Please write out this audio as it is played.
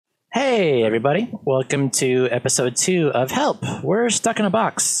Hey, everybody. Welcome to episode 2 of Help. We're stuck in a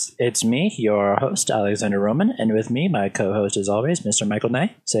box. It's me, your host, Alexander Roman, and with me, my co-host as always, Mr. Michael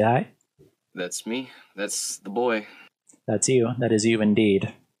Nye. Say hi. That's me. That's the boy. That's you. That is you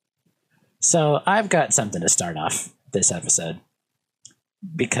indeed. So I've got something to start off this episode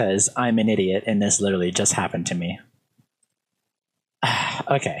because I'm an idiot and this literally just happened to me.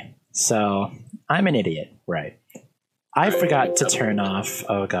 Okay, so I'm an idiot, right? I forgot to turn off.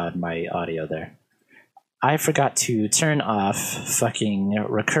 Oh god, my audio there. I forgot to turn off fucking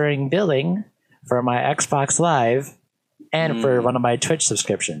recurring billing for my Xbox Live and for one of my Twitch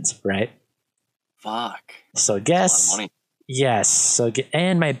subscriptions, right? Fuck. So That's guess. a lot of money. Yes.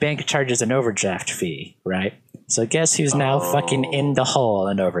 And my bank charges an overdraft fee, right? So guess who's now fucking in the hole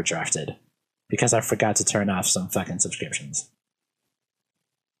and overdrafted because I forgot to turn off some fucking subscriptions.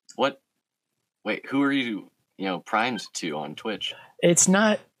 What? Wait, who are you? Primed to on Twitch? It's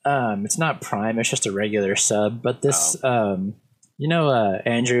not Prime. It's just a regular sub. But this, Andrew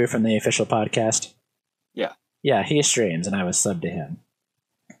from the official podcast. Yeah, he streams, and I was subbed to him.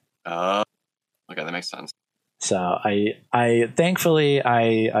 Oh, okay, that makes sense. So I thankfully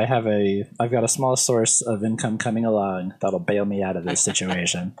I've got a small source of income coming along that'll bail me out of this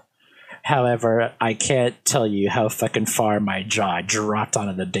situation. However, I can't tell you how fucking far my jaw dropped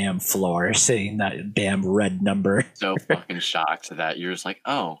onto the damn floor seeing that damn red number. So fucking shocked that you're just like,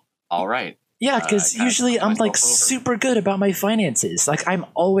 oh, all right. Yeah, because usually I'm like super good about my finances. Like I'm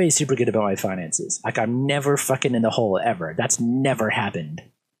always super good about my finances. Like I'm never fucking in the hole ever. That's never happened.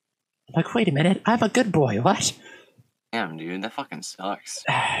 I'm like, wait a minute, I'm a good boy. What? Damn, dude, that fucking sucks.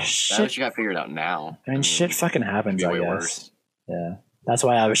 Shit. That's what you got figured out now. I mean, shit fucking happens, I guess. Worse. Yeah. That's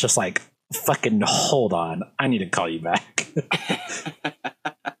why I was just like, fucking hold on. I need to call you back.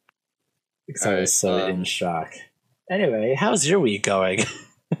 Because I was so in shock. Anyway, how's your week going?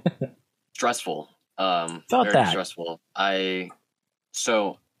 Stressful. Felt very that. Stressful.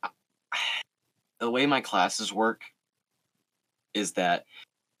 So the way my classes work is that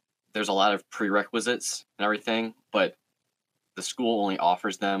there's a lot of prerequisites and everything, but the school only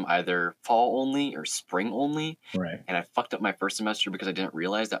offers them either fall only or spring only. Right. And I fucked up my first semester because I didn't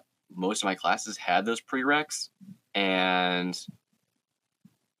realize that most of my classes had those prereqs. And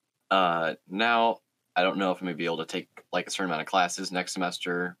now I don't know if I'm going to be able to take like a certain amount of classes next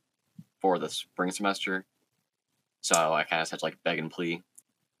semester for the spring semester. So I kind of had to like beg and plea.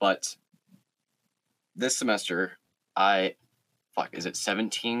 But this semester, is it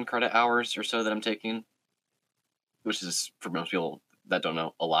 17 credit hours or so that I'm taking? Which is, for most people that don't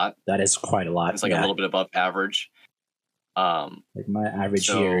know, a lot. That is quite a lot. It's like a little bit above average. Like my average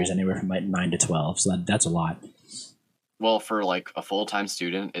year is anywhere from like 9 to 12, so that's a lot. Well, for like a full-time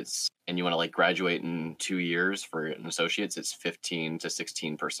student, and you want to like graduate in 2 years for an associate's, it's 15 to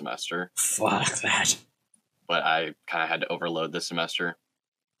 16 per semester. Fuck that. But I kind of had to overload this semester.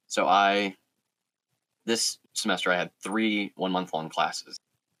 So this semester I had 3 1-month-long classes,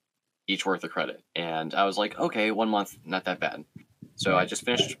 each worth of credit. And I was like, okay, 1 month, not that bad. So I just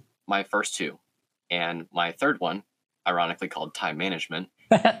finished my first 2. And my third one, ironically called time management,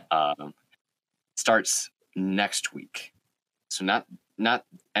 starts next week. So not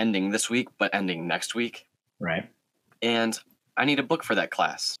ending this week, but ending next week. Right. And I need a book for that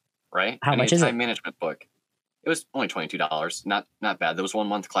class, right? How much is it? Time management book. It was only $22. Not bad. Those 1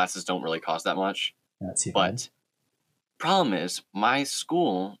 month classes don't really cost that much. That's too But bad. problem is my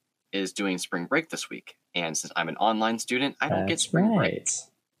school is doing spring break this week. And since I'm an online student, I don't get spring break.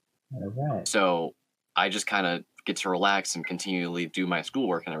 All right. So I just kind of get to relax and continually do my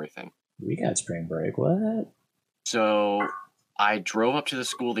schoolwork and everything. We got spring break. What? So I drove up to the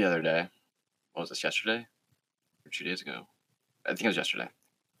school the other day. What was this, yesterday? Or 2 days ago? I think it was yesterday.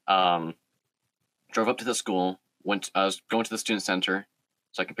 Drove up to the school. I was going to the student center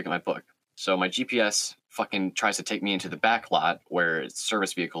so I could pick up my book. So my GPS fucking tries to take me into the back lot where it's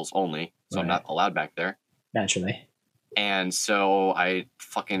service vehicles only. So I'm not allowed back there. Naturally. And so I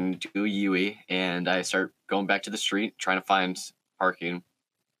fucking do a UE and I start going back to the street trying to find parking.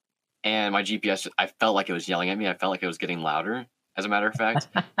 And my GPS, I felt like it was yelling at me. I felt like it was getting louder, as a matter of fact.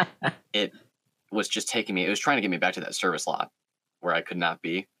 It was just taking me. It was trying to get me back to that service lot where I could not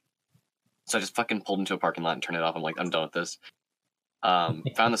be. So I just fucking pulled into a parking lot and turned it off. I'm like, I'm done with this. Found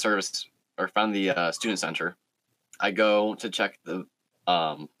the student center. I go to check the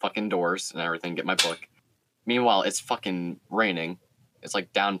fucking doors and everything, get my book. Meanwhile, it's fucking raining. It's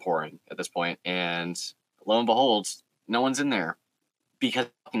like downpouring at this point, and lo and behold, no one's in there because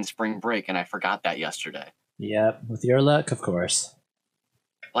of fucking spring break, and I forgot that yesterday. Yep, with your luck, of course.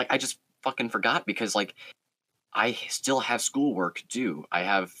 Like, I just fucking forgot because, like, I still have schoolwork due. I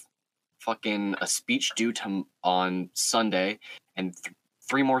have fucking a speech due on Sunday, and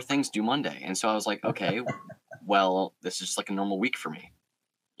 3 more things due Monday. And so I was like, okay, well, this is just like a normal week for me.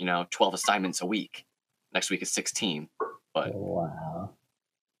 12 assignments a week. Next week is 16. But wow,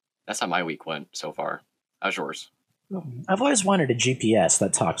 that's how my week went so far. How's yours? I've always wanted a GPS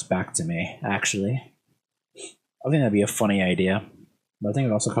that talks back to me, actually. I think that'd be a funny idea. But I think it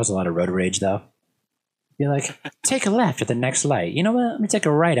would also cause a lot of road rage, though. Be like, take a left at the next light. You know what? Let me take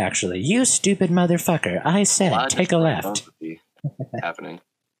a right, actually. You stupid motherfucker. I said, take a left. Happening.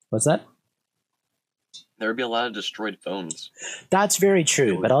 What's that? There would be a lot of destroyed phones. That's very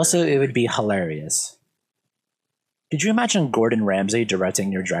true, but also it would be hilarious. Could you imagine Gordon Ramsay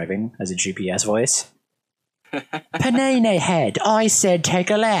directing your driving as a GPS voice? Panini head, I said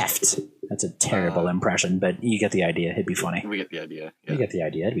take a left. That's a terrible impression, but you get the idea. It'd be funny. We get the idea. Yeah. You get the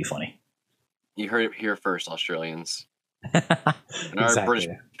idea. It'd be funny. You heard it here first, Australians. Exactly. British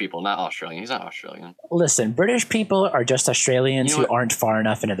people, not Australian. He's not Australian. Listen, British people are just Australians who aren't far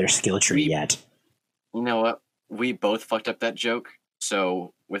enough into their skill tree yet. You know what? We both fucked up that joke.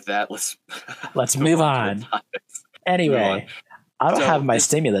 So with that, let's move on. Anyway, I don't have my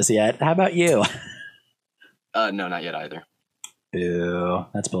stimulus yet. How about you? No, not yet either. Boo.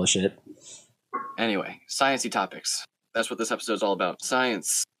 That's bullshit. Anyway, sciencey topics. That's what this episode's all about.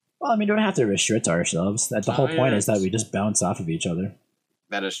 Science. Well, I mean, we don't have to restrict ourselves. The whole point is that we just bounce off of each other.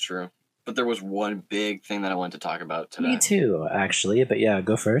 That is true. But there was one big thing that I wanted to talk about today. Me too, actually. But yeah,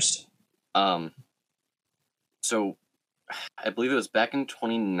 go first. So, I believe it was back in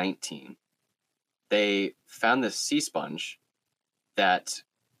 2019. They found this sea sponge that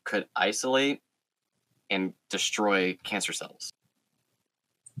could isolate and destroy cancer cells.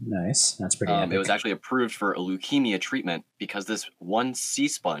 Nice. That's pretty epic. It was actually approved for a leukemia treatment because this one sea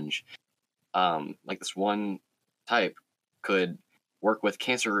sponge, like this one type, could work with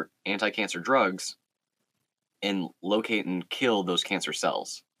anti-cancer drugs and locate and kill those cancer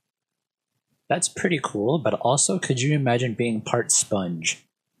cells. That's pretty cool, but also, could you imagine being part sponge?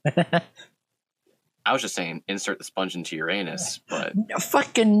 I was just saying, insert the sponge into your anus, but...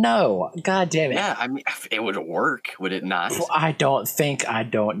 Fucking no. God damn it. Yeah, I mean, it would work, would it not? Well, I don't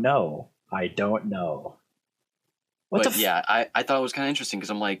know. I thought it was kind of interesting,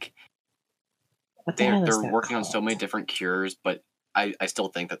 because I'm like, they're working on so many different cures, but I still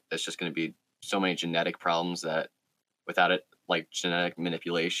think that it's just going to be so many genetic problems that without it, like genetic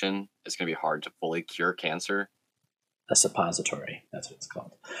manipulation, it's going to be hard to fully cure cancer. A suppository, that's what it's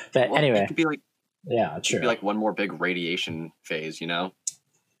called. But anyway... It could be like... Yeah, true. It'd be like one more big radiation phase, you know?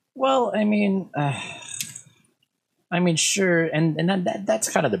 Well, I mean, sure, and that's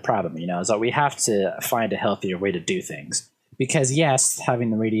kind of the problem, is that we have to find a healthier way to do things. Because yes, having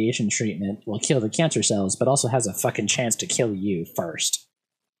the radiation treatment will kill the cancer cells, but also has a fucking chance to kill you first.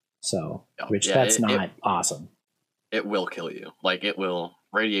 So, that's not awesome. It will kill you.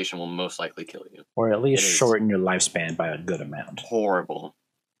 Radiation will most likely kill you. Or at least shorten your lifespan by a good amount. Horrible.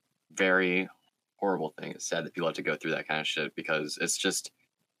 Very horrible thing. It's sad that people have to go through that kind of shit because it's just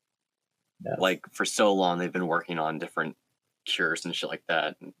for so long they've been working on different cures and shit like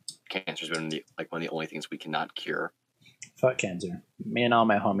that. And cancer's been one of the only things we cannot cure. Fuck cancer. Me and all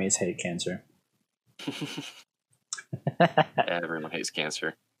my homies hate cancer. Everyone hates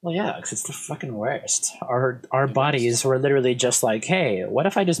cancer. Well, yeah, because it's the fucking worst. Our bodies were literally just like, hey, what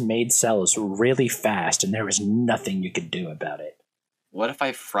if I just made cells really fast and there was nothing you could do about it? What if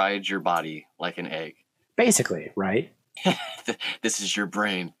I fried your body like an egg? Basically, right? This is your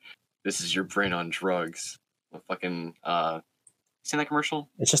brain. This is your brain on drugs. A fucking, seen that commercial?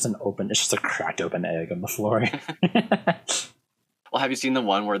 It's just a cracked open egg on the floor. Well, have you seen the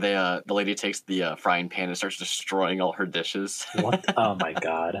one where the lady takes the frying pan and starts destroying all her dishes? What? Oh my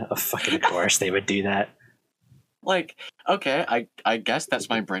god. Of fucking course they would do that. Like, okay, I guess that's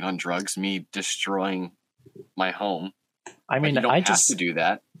my brain on drugs, me destroying my home. I mean, you don't have to do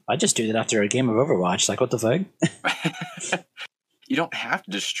that. I just do that after a game of Overwatch. Like, what the fuck? You don't have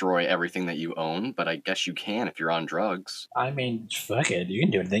to destroy everything that you own, but I guess you can if you're on drugs. I mean, fuck it. You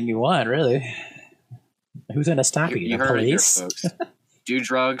can do anything you want, really. Who's gonna stop you? The police? Here, folks. Do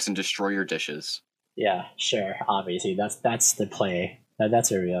drugs and destroy your dishes. Yeah, sure. Obviously, that's the play.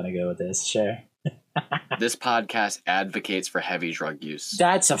 That's where we want to go with this. Sure. This podcast advocates for heavy drug use.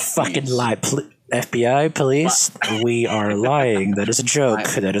 That's a fucking lie. FBI, police, we are lying. That is a joke.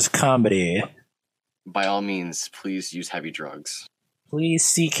 That is comedy. By all means, please use heavy drugs. Please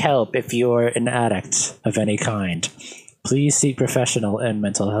seek help if you are an addict of any kind. Please seek professional and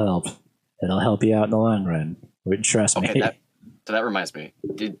mental help. It'll help you out in the long run. Trust me. So that reminds me.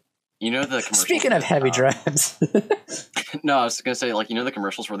 Did you know the commercial? Speaking of heavy drugs. No, I was gonna say, like, you know the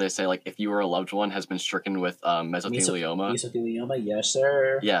commercials where they say, like, if you or a loved one has been stricken with mesothelioma. Mesothelioma, yes,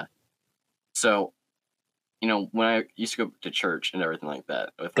 sir. Yeah. So, when I used to go to church and everything like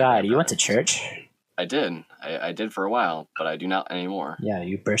that with my God, you went to grandparents, church? I did. I did for a while, but I do not anymore. Yeah,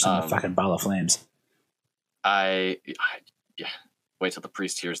 you burst into fucking ball of flames. Yeah. Wait till the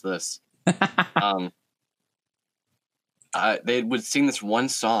priest hears this. They would sing this one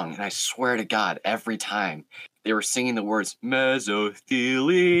song, and I swear to God, every time they were singing the words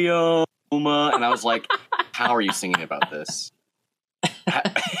mesothelioma, and I was like, "How are you singing about this?"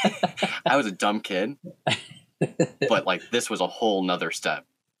 I was a dumb kid, but like this was a whole nother step.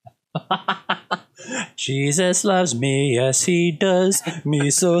 Jesus loves me, yes he does.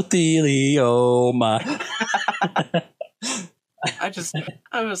 Mesothelioma.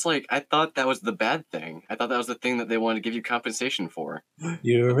 I was like, I thought that was the bad thing. I thought that was the thing that they wanted to give you compensation for.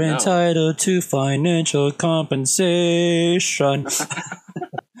 You're No. entitled to financial compensation.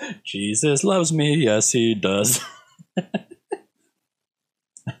 Jesus loves me, yes he does.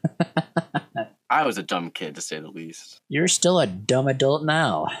 I was a dumb kid, to say the least. You're still a dumb adult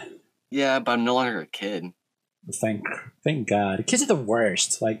now. Yeah, but I'm no longer a kid. Thank God. Kids are the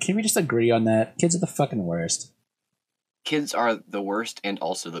worst. Like, can we just agree on that? Kids are the fucking worst. Kids are the worst and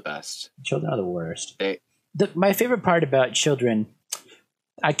also the best. Children are the worst. They My favorite part about children,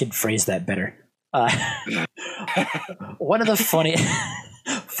 I could phrase that better. One of the funny,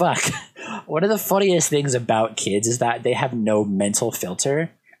 one of the funniest things about kids is that they have no mental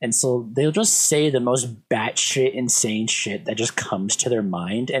filter, and so they'll just say the most batshit insane shit that just comes to their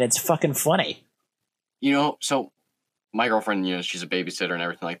mind, and it's fucking funny. So my girlfriend, she's a babysitter and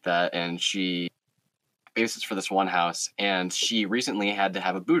everything like that, and she babysits for this one house, and she recently had to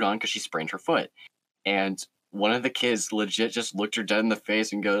have a boot on because she sprained her foot. And one of the kids legit just looked her dead in the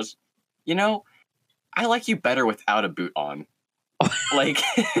face and goes, I like you better without a boot on. Like,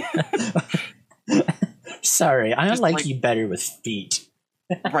 sorry, I like you better with feet.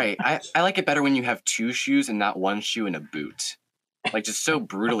 Right. I like it better when you have two shoes and not one shoe and a boot. Like, just so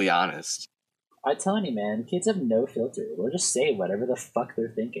brutally honest. I'm telling you, man, kids have no filter. They'll just say whatever the fuck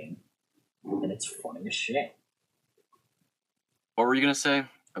they're thinking. And it's funny as shit. What were you going to say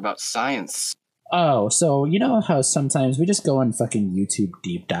about science? Oh, so you know how sometimes we just go on fucking YouTube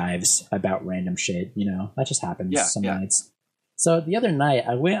deep dives about random shit, that just happens some nights. So the other night,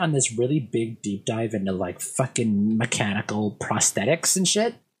 I went on this really big deep dive into like fucking mechanical prosthetics and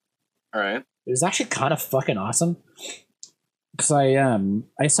shit. All right. It was actually kind of fucking awesome. Because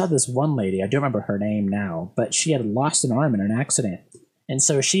I saw this one lady, I don't remember her name now, but she had lost an arm in an accident. And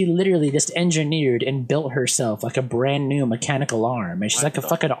so she literally just engineered and built herself like a brand new mechanical arm. And she's like a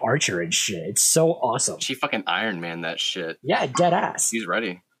fucking archer and shit. It's so awesome. She fucking Iron Man that shit. Yeah, dead ass. She's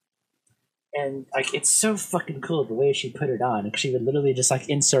ready. And like it's so fucking cool the way she put it on. Like, she would literally just like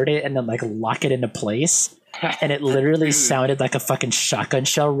insert it and then like lock it into place. And it literally sounded like a fucking shotgun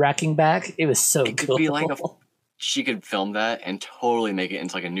shell racking back. It was so cool. Could be like she could film that and totally make it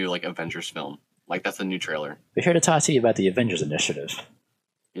into like a new like Avengers film. Like that's the new trailer. We're here to talk to you about the Avengers Initiative.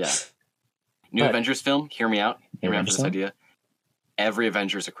 Yeah. New Avengers film, hear me out. Hear me out for this idea. Every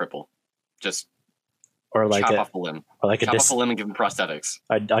Avenger is a cripple. Just chop off a limb. Or like chop off a limb and give him prosthetics.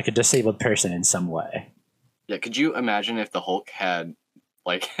 Like a disabled person in some way. Yeah, could you imagine if the Hulk had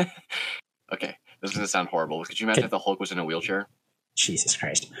like okay, this is gonna sound horrible, but could you imagine if the Hulk was in a wheelchair? Jesus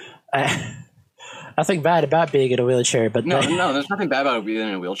Christ. Nothing bad about being in a wheelchair, but no, there's nothing bad about being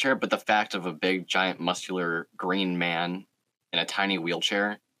in a wheelchair, but the fact of a big, giant, muscular, green man in a tiny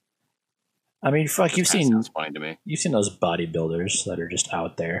wheelchair. I mean, fuck, you've seen. Sounds funny to me. You've seen those bodybuilders that are just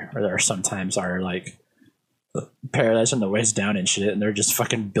out there, or sometimes are like paralyzed from the waist down and shit, and they're just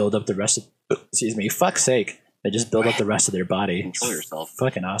fucking build up the rest of. Excuse me, fuck's sake, they just build up the rest of their body. Control yourself.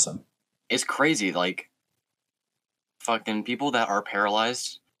 Fucking awesome. It's crazy, like fucking people that are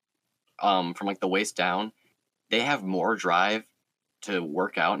paralyzed, from like the waist down, they have more drive to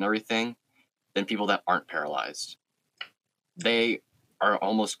work out and everything than people that aren't paralyzed. They are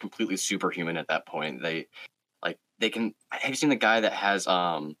almost completely superhuman at that point. They can. Have you seen the guy that has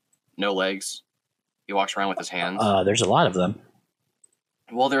no legs? He walks around with his hands. There's a lot of them.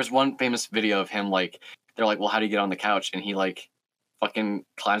 Well, there's one famous video of him like they're like, well, how do you get on the couch? And he like fucking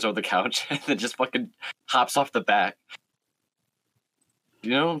climbs over the couch and then just fucking hops off the back. Do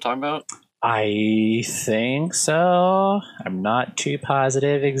you know what I'm talking about? I think so. I'm not too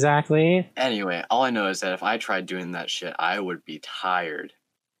positive exactly. Anyway, all I know is that if I tried doing that shit, I would be tired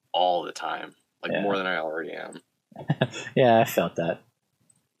all the time. Like more than I already am. Yeah, I felt that.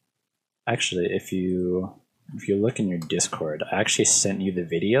 Actually, if you if you look in your Discord, I actually sent you the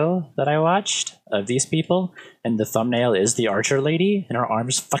video that I watched of these people, and the thumbnail is the archer lady, and her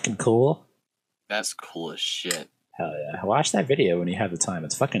arm's fucking cool. That's cool as shit. Hell yeah. Watch that video when you have the time.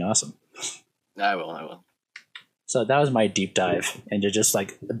 It's fucking awesome. I will. So that was my deep dive into just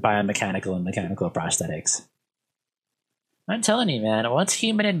like biomechanical and mechanical prosthetics. I'm telling you, man, once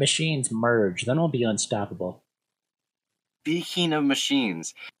human and machines merge, then we'll be unstoppable. Speaking of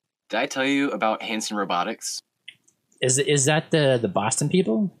machines, did I tell you about Hanson Robotics? Is that the Boston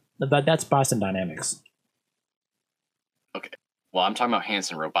people? That's Boston Dynamics. Okay. Well, I'm talking about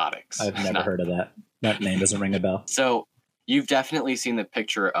Hanson Robotics. I've never heard of that. That name doesn't ring a bell. So you've definitely seen the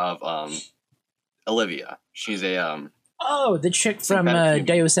picture of Olivia. She's a the chick from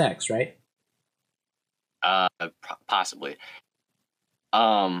Deus Ex, right? Possibly.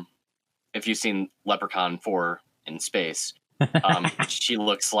 If you've seen Leprechaun 4 in space, she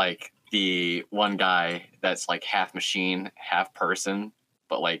looks like the one guy that's like half machine, half person,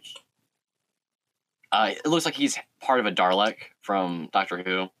 but like it looks like he's part of a Dalek from Doctor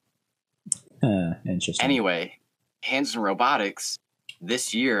Who. Interesting. Anyway, Hanson Robotics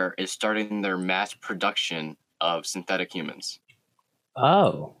this year is starting their mass production of synthetic humans.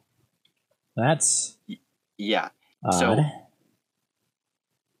 Oh, that's yeah. odd. So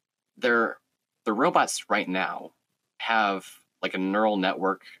the robots right now have like a neural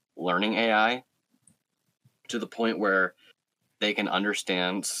network learning AI to the point where they can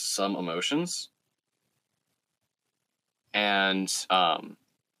understand some emotions. And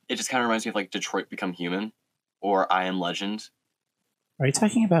it just kind of reminds me of like Detroit Become Human or I Am Legend. Are you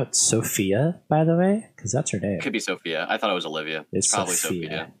talking about Sophia, by the way? Because that's her name. It could be Sophia. I thought it was Olivia. It's probably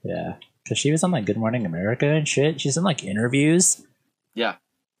Sophia. Yeah. Because she was on like Good Morning America and shit. She's in like interviews. Yeah.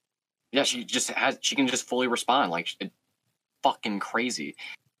 Yeah, she can just fully respond. Like, it's fucking crazy.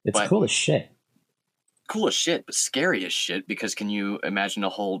 It's cool as shit. Cool as shit, but scary as shit, because can you imagine a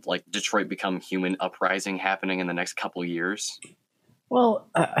whole like Detroit Become Human uprising happening in the next couple years? Well,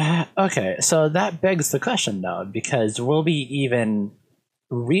 okay, so that begs the question though, because will we even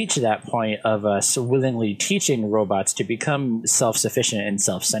reach that point of us willingly teaching robots to become self-sufficient and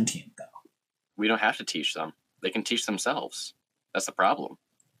self-sentient though? We don't have to teach them. They can teach themselves. That's the problem.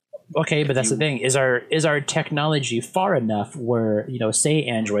 Okay, but that's the thing. Is our technology far enough where, say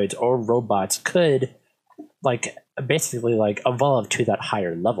androids or robots could like basically like evolve to that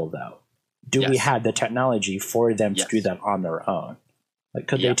higher level though? Do we have the technology for them to do that on their own? Like,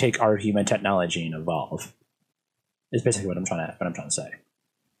 could they take our human technology and evolve? Is basically what I'm trying to say.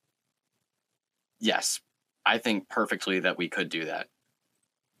 Yes, I think perfectly that we could do that.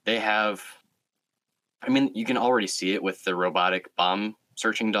 They have, I mean, you can already see it with the robotic bomb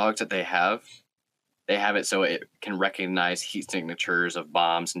searching dogs that they have. They have it so it can recognize heat signatures of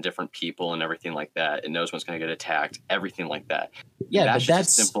bombs and different people and everything like that. It knows what's going to get attacked, everything like that. Yeah,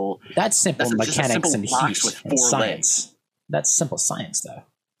 that's simple. That's simple mechanics and heat with and 4 science. legs. That's simple science, though.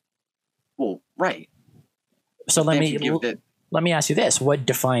 Well, right. So let me ask you this: what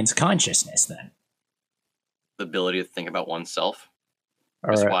defines consciousness then? The ability to think about oneself.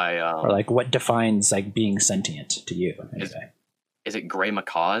 Or like what defines like being sentient to you? Anyway. Is it gray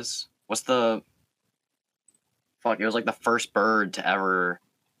macaws? What's the fuck? It was like the first bird to ever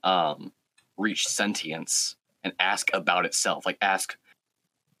reach sentience and ask about itself, like ask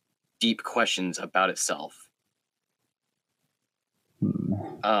deep questions about itself.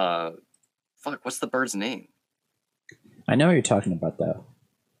 Fuck, what's the bird's name? I know what you're talking about, though.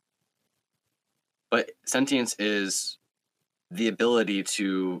 But sentience is the ability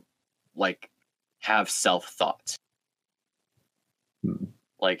to, like, have self-thought.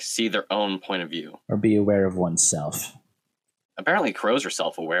 Like, see their own point of view. Or be aware of oneself. Apparently crows are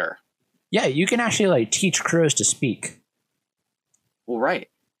self-aware. Yeah, you can actually, like, teach crows to speak. Well, right.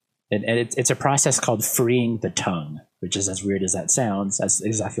 And it's a process called freeing the tongue, which is as weird as that sounds. That's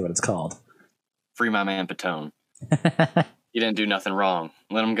exactly what it's called. Free my man Patone. He didn't do nothing wrong.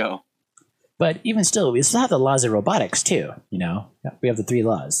 Let him go. But even still, we still have the laws of robotics, too, We have the 3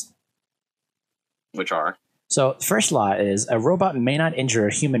 laws. Which are? So the first law is a robot may not injure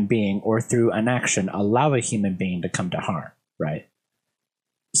a human being or through an action allow a human being to come to harm, right?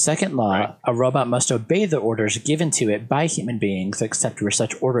 Second law, a robot must obey the orders given to it by human beings except where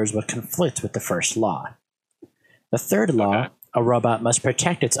such orders would conflict with the first law. The third law, a robot must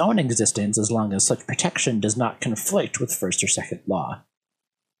protect its own existence as long as such protection does not conflict with first or second law.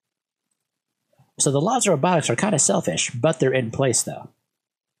 So the laws of robotics are kind of selfish, but they're in place, though.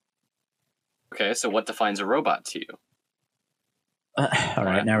 Okay, so what defines a robot to you? All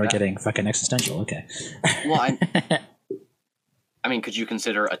right, now we're getting fucking existential. Okay. Well, I mean, could you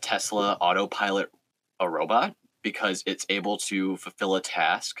consider a Tesla autopilot a robot because it's able to fulfill a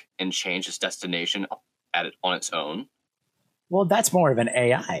task and change its destination on its own. Well, that's more of an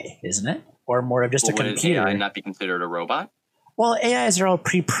AI, isn't it? Or more of just a Would computer. an AI not be considered a robot? Well, AIs are all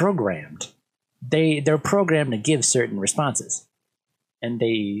pre-programmed. They're programmed to give certain responses. And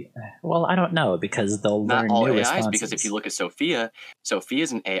I don't know, because they'll learn Not all new AIs, responses. because if you look at Sophia,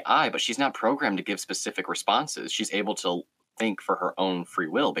 Sophia's an AI, but she's not programmed to give specific responses. She's able to think for her own free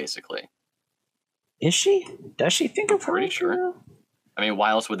will, basically. Is she? Does she think of her? Pretty sure. I mean,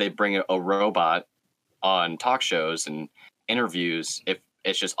 why else would they bring a robot on talk shows and interviews if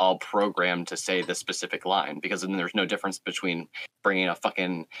it's just all programmed to say the specific line? Because then there's no difference between bringing a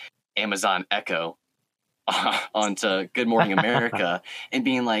fucking Amazon Echo onto Good Morning America and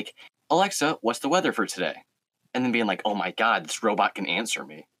being like, Alexa, what's the weather for today? And then being like, oh my God, this robot can answer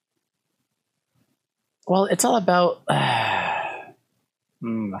me. Well, it's all about...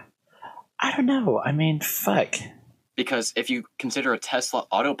 I don't know. I mean, fuck. Because if you consider a Tesla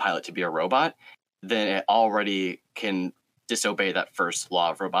autopilot to be a robot, then it already can disobey that first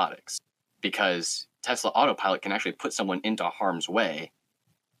law of robotics. Because Tesla autopilot can actually put someone into harm's way.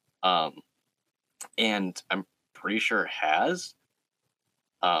 And I'm pretty sure it has.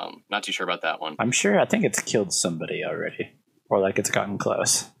 Not too sure about that one. I think it's killed somebody already. Or like it's gotten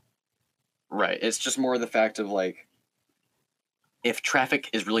close. Right. It's just more the fact of like, if traffic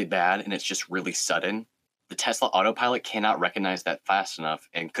is really bad and it's just really sudden, the Tesla autopilot cannot recognize that fast enough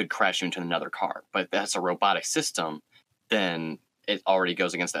and could crash you into another car. But if that's a robotic system, then it already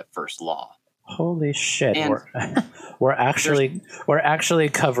goes against that first law. Holy shit. And we're actually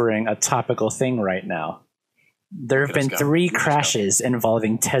covering a topical thing right now. There have been 3 crashes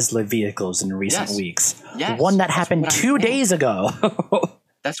involving Tesla vehicles in recent weeks. Yes. One that happened 2 days ago.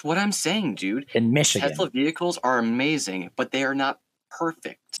 That's what I'm saying, dude. In Michigan. Tesla vehicles are amazing, but they are not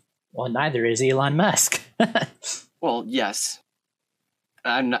perfect. Well, neither is Elon Musk. Well, yes.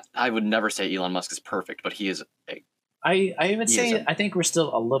 I would never say Elon Musk is perfect, but he is I would say I think we're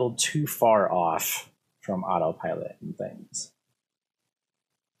still a little too far off from autopilot and things.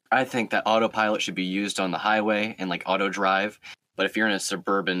 I think that autopilot should be used on the highway and like auto drive, but if you're in a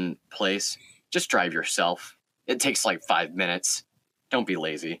suburban place, just drive yourself. It takes like 5 minutes. Don't be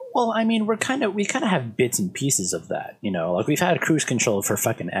lazy. Well, I mean, we kind of have bits and pieces of that, you know. Like we've had cruise control for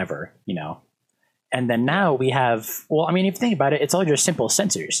fucking ever, you know. And then now we have, well, I mean, if you think about it, it's all just simple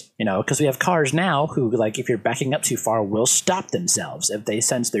sensors, you know, because we have cars now who, like, if you're backing up too far, will stop themselves if they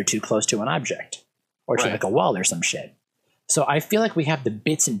sense they're too close to an object or to like a wall or some shit. So I feel like we have the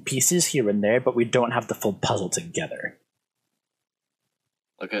bits and pieces here and there, but we don't have the full puzzle together.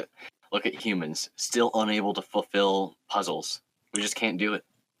 Look at humans still unable to fulfill puzzles. We just can't do it.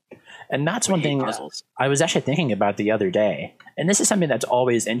 And that's one thing I was actually thinking about the other day, and this is something that's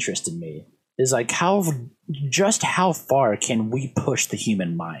always interested me. Is like how far can we push the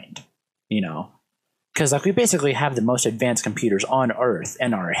human mind, you know? Because like we basically have the most advanced computers on Earth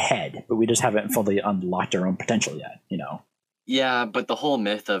in our head, but we just haven't fully unlocked our own potential yet, you know? Yeah, but the whole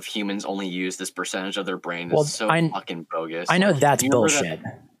myth of humans only use this percentage of their brain is fucking bogus. I know that's bullshit.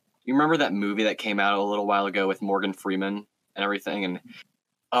 You remember that movie that came out a little while ago with Morgan Freeman and everything, and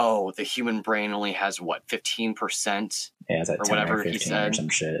the human brain only has what 15%? Yeah, or whatever he said, or some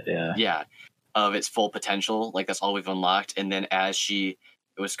shit. Yeah. Of its full potential, like that's all we've unlocked. And then it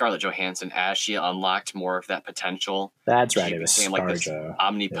was Scarlett Johansson, as she unlocked more of that potential. That's right. It was became like this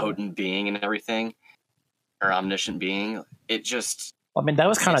omnipotent being and everything, or omniscient being. It just. I mean, that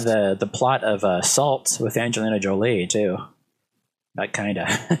was kind of the plot of Salt with Angelina Jolie too. That kind of.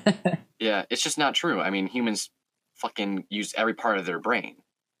 Yeah, it's just not true. I mean, humans fucking use every part of their brain.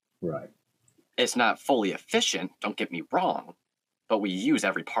 Right. It's not fully efficient. Don't get me wrong. But we use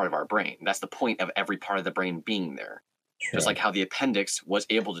every part of our brain. That's the point of every part of the brain being there. True. Just like how the appendix was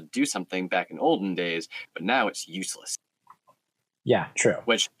able to do something back in olden days, but now it's useless. Yeah, true.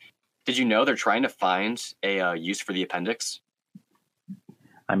 Which, did you know they're trying to find a use for the appendix?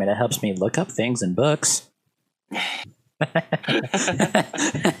 I mean, it helps me look up things in books.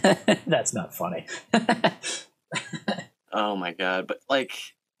 That's not funny. Oh my God. But like,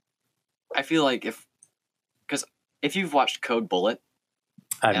 I feel like if you've watched Code Bullet,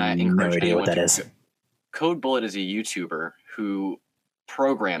 I have no idea what that is. Code Bullet is a YouTuber who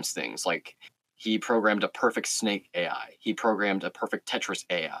programs things. Like he programmed a perfect Snake AI. He programmed a perfect Tetris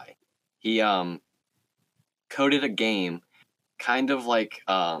AI. He coded a game, kind of like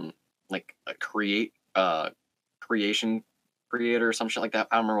a creation creator or some shit like that.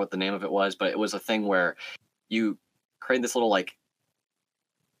 I don't remember what the name of it was, but it was a thing where you create this little like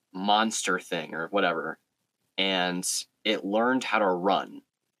monster thing or whatever. And it learned how to run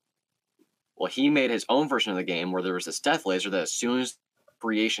Well, he made his own version of the game where there was this death laser that as soon as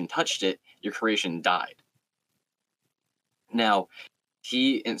creation touched it, your creation died. Now,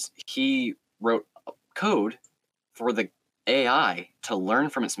 he wrote code for the AI to learn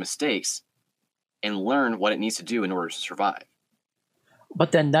from its mistakes and learn what it needs to do in order to survive.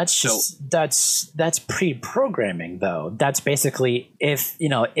 But then that's pre-programming though. That's basically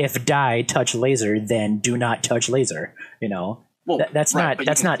if die touch laser, then do not touch laser. Well, that's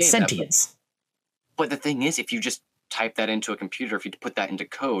not sentience. But the thing is, if you just type that into a computer, if you put that into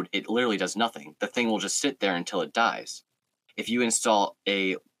code, it literally does nothing. The thing will just sit there until it dies. If you install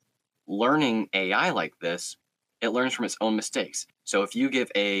a learning AI like this, it learns from its own mistakes. So if you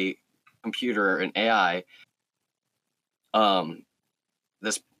give a computer, an AI,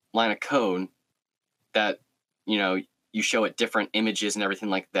 this line of code that, you show it different images and everything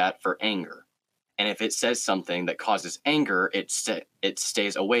like that for anger. And if it says something that causes anger, it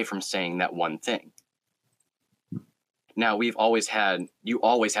stays away from saying that one thing. Now, you always had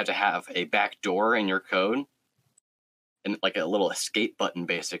to have a back door in your code and like a little escape button,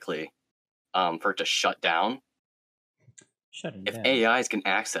 basically, for it to shut down. If AIs can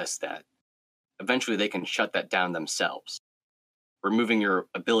access that, eventually they can shut that down themselves, removing your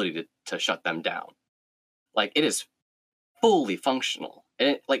ability to shut them down. Like, it is fully functional.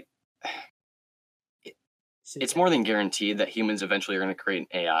 And it's more than guaranteed that humans eventually are going to create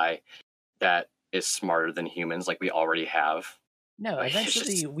an AI that is smarter than humans, like we already have. No,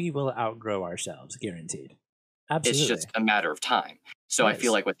 eventually we will outgrow ourselves, guaranteed. Absolutely. It's just a matter of time. So I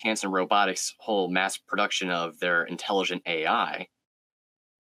feel like with Hanson Robotics' whole mass production of their intelligent AI,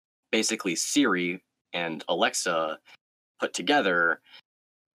 basically Siri and Alexa put together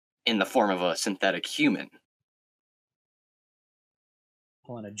in the form of a synthetic human.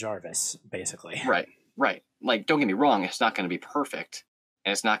 Pulling a Jarvis, basically. Right. Like, don't get me wrong, it's not going to be perfect,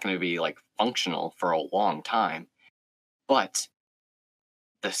 and it's not going to be, like, functional for a long time. But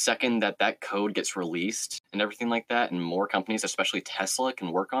the second that code gets released and everything like that, and more companies, especially Tesla,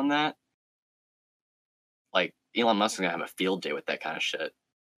 can work on that, like, Elon Musk is going to have a field day with that kind of shit.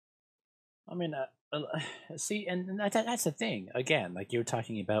 I mean, see, and that's the thing. Again, like you were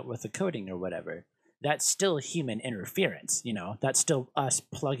talking about with the coding or whatever, that's still human interference, That's still us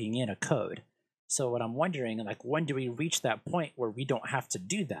plugging in a code. So what I'm wondering, like, when do we reach that point where we don't have to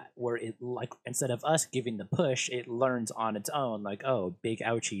do that? Where it, like, instead of us giving the push, it learns on its own, like, oh, big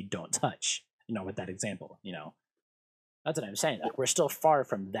ouchie, don't touch, with that example, That's what I'm saying. Like, we're still far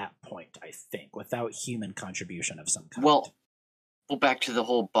from that point, I think, without human contribution of some kind. Well, back to the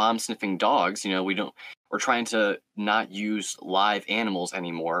whole bomb sniffing dogs, we're trying to not use live animals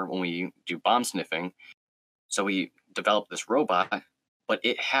anymore when we do bomb sniffing. So we developed this robot, but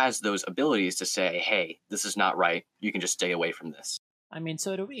it has those abilities to say, hey, this is not right. You can just stay away from this. I mean,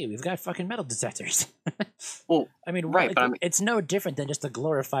 so do we. We've got fucking metal detectors. Well, I mean, right, but it's no different than just a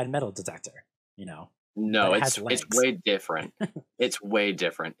glorified metal detector, No, it's way different. It's way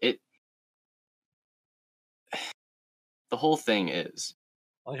different. The whole thing is,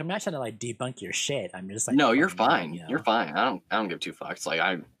 like, I'm not trying to like debunk your shit. I'm just like, no, you're fine. You're fine. I don't give two fucks. Like,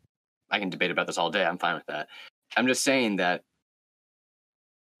 I can debate about this all day. I'm fine with that. I'm just saying that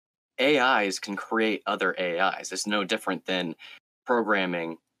AIs can create other AIs. It's no different than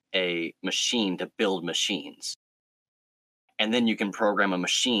programming a machine to build machines. And then you can program a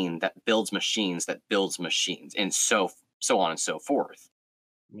machine that builds machines that builds machines, and so on and so forth.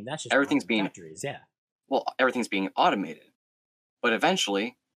 I mean, that's just everything's being factories, yeah. Well, everything's being automated. But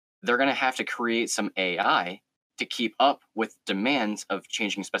eventually, they're going to have to create some AI to keep up with demands of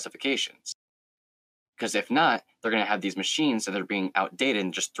changing specifications. Because if not, they're going to have these machines that are being outdated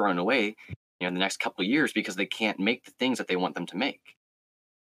and just thrown away, in the next couple of years because they can't make the things that they want them to make.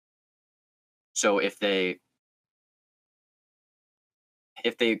 So if they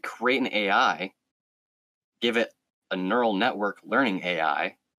create an AI, give it a neural network learning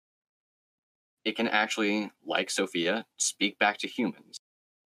AI, it can actually, like Sophia, speak back to humans,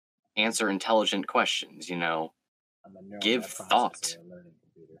 answer intelligent questions, give thought.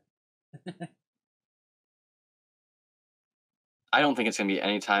 I don't think it's going to be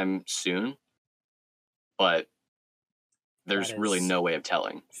anytime soon, but there's really no way of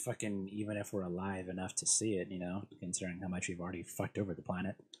telling. Fucking, even if we're alive enough to see it, considering how much we've already fucked over the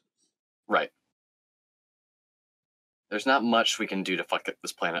planet. Right. There's not much we can do to fuck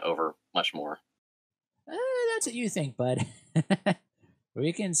this planet over much more. That's what you think, bud.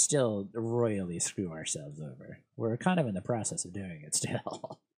 We can still royally screw ourselves over. We're kind of in the process of doing it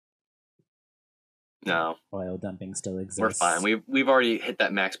still. No. Oil dumping still exists. We're fine. We've already hit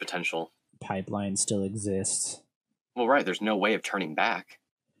that max potential. Pipeline still exists. Well, right. There's no way of turning back.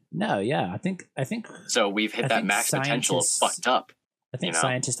 No, yeah, I think So we've hit that max potential of fucked up. I think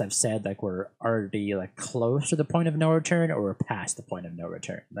scientists have said like we're already like close to the point of no return, or we're past the point of no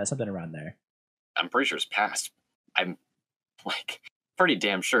return. That's something around there. I'm pretty sure it's past. I'm like pretty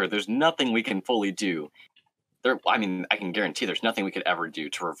damn sure there's nothing we can fully do. I mean, I can guarantee there's nothing we could ever do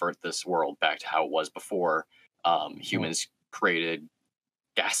to revert this world back to how it was before humans created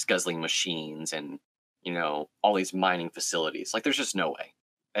gas guzzling machines and, you know, all these mining facilities. Like, there's just no way.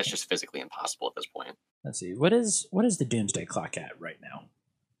 That's just physically impossible at this point. Let's see. What is the doomsday clock at right now?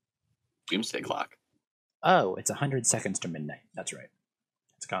 Doomsday clock. Oh, it's 100 seconds to midnight. That's right.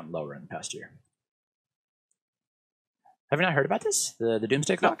 It's gotten lower in the past year. Have you not heard about this? The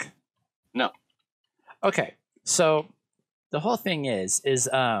doomsday clock? No. Okay. So the whole thing is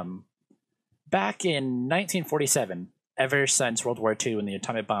back in 1947, ever since World War II when the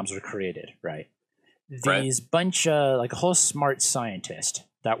atomic bombs were created, right? These bunch of like a whole smart scientist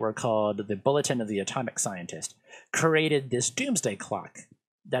that were called the Bulletin of the Atomic Scientist created this doomsday clock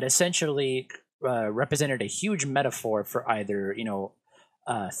that essentially represented a huge metaphor for either, you know,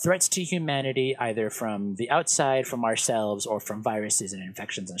 threats to humanity, either from the outside, from ourselves, or from viruses and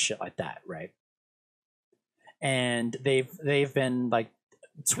infections and shit like that, right? And they've been like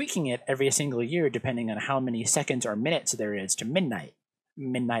tweaking it every single year depending on how many seconds or minutes there is to midnight.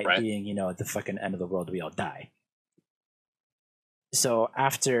 Midnight being, you know, at the fucking end of the world, we all die. So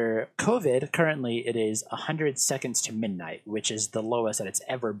after COVID, currently it is 100 seconds to midnight, which is the lowest that it's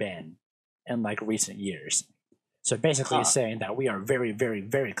ever been in like recent years. So basically it's saying that we are very, very,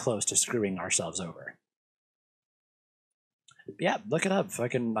 very close to screwing ourselves over. Yeah, look it up.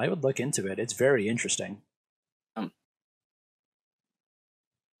 I would look into it. It's very interesting.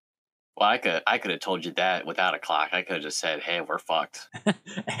 Well, I could have told you that without a clock. I could have just said, "Hey, we're fucked."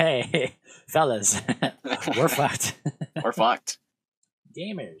 Hey, fellas, we're fucked. We're fucked.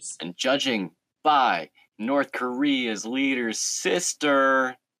 Gamers. And judging by North Korea's leader's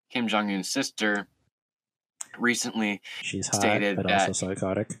sister, Kim Jong-un's sister, recently she's hot, stated but that, also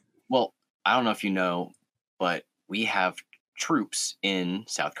psychotic. Well, I don't know if you know, but we have troops in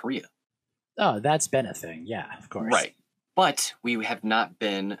South Korea. Oh, that's been a thing. Yeah, of course. Right. But we have not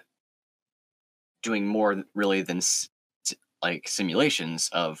been doing more really than like simulations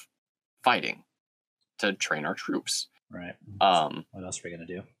of fighting to train our troops. Right. What else are we going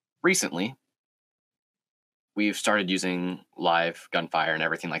to do? Recently, we've started using live gunfire and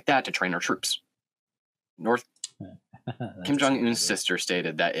everything like that to train our troops. Kim Jong-un's sister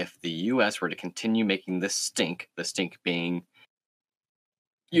stated that if the U.S. were to continue making this stink, the stink being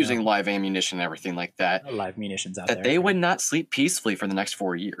using live ammunition and everything like that, live munitions out that there, they would not sleep peacefully for the next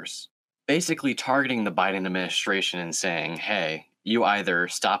 4 years. Basically targeting the Biden administration and saying, hey, you either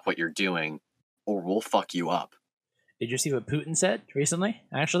stop what you're doing or we'll fuck you up. Did you see what Putin said recently,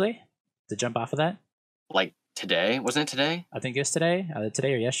 actually? To jump off of that? Like today? Wasn't it today? I think it was today.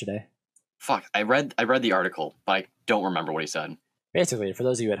 Today or yesterday. Fuck, I read the article, but I don't remember what he said. Basically, for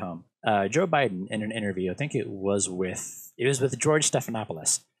those of you at home, Joe Biden in an interview, I think it was with George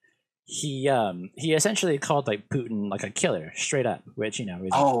Stephanopoulos. He essentially called like Putin like a killer straight up, which you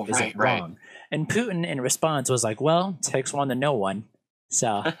know isn't wrong. And Putin in response was like, "Well, takes one to know one,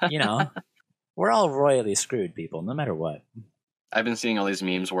 so you know we're all royally screwed, people, no matter what." I've been seeing all these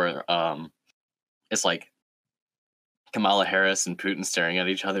memes where it's like Kamala Harris and Putin staring at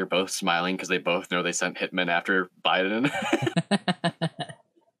each other, both smiling because they both know they sent hitmen after Biden.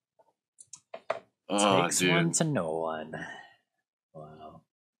 Takes one to know one. Wow.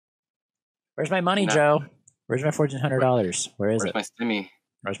 Where's my money, Joe? Where's my $1,400? Where's it? Where's my stimmy?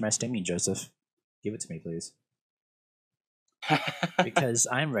 Where's my stimmy, Joseph? Give it to me, please. Because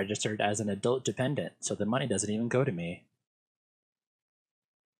I'm registered as an adult dependent, so the money doesn't even go to me.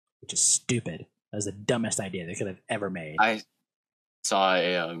 Which is stupid. That was the dumbest idea they could have ever made. I saw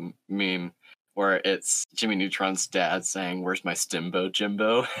a meme where it's Jimmy Neutron's dad saying, "Where's my Stimbo,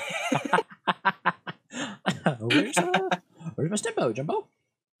 Jimbo?" Where's my Stimbo, Jimbo?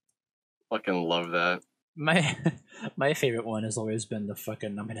 Fucking love that. My favorite one has always been the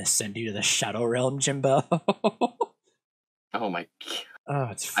fucking "I'm gonna send you to the Shadow Realm, Jimbo." Oh my god. Oh,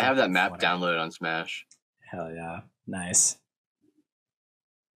 it's I have that map downloaded on Smash. Hell yeah. Nice.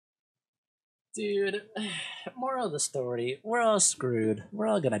 Dude, moral of the story, we're all screwed. We're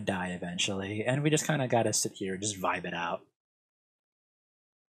all gonna die eventually, and we just kind of gotta sit here and just vibe it out.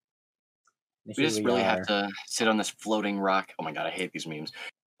 We just really have to sit on this floating rock. Oh my god, I hate these memes.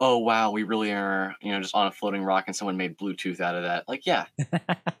 Oh wow, we really are, just on a floating rock and someone made Bluetooth out of that. Like, yeah.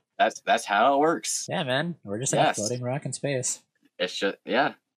 That's how it works. Yeah, man. We're just on a floating rock in space. It's just,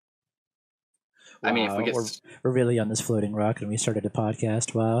 yeah. I mean, if we Wow, get we're really on this floating rock, and we started a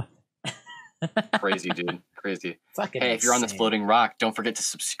podcast. Wow, crazy, dude, crazy. fucking Hey, if you're on this insane. floating rock, don't forget to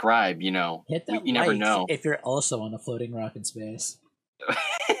subscribe. You know, Hit that you never like know. if you're also on a floating rock in space.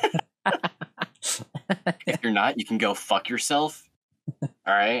 If you're not, you can go fuck yourself. All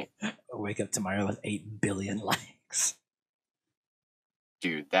right, I'll wake up tomorrow with 8 billion likes.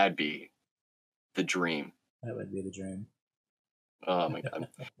 dude, that'd be the dream. That would be the dream. Oh my god.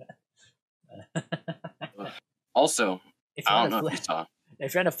 Also, If I you're, don't on know a if you saw.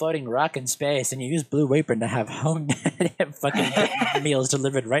 if you're on a floating rock in space and you use Blue Apron to have home fucking meals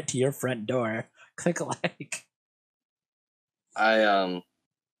delivered right to your front door, click like.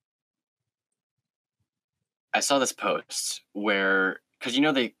 I saw this post where, because you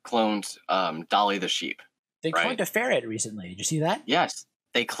know they cloned Dolly the sheep. They Right. cloned a ferret recently. Did you see that? Yes,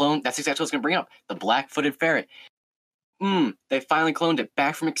 they cloned. That's exactly what I was gonna bring up. The black-footed ferret. They finally cloned it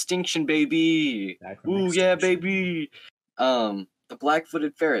back from extinction, baby. Back from Ooh, yeah, extinction. baby. The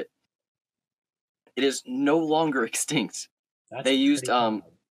black-footed ferret. It is no longer extinct. That's They used pretty wild.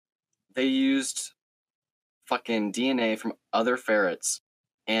 they used fucking DNA from other ferrets,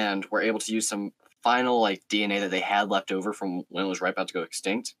 and were able to use some final like DNA that they had left over from when it was right about to go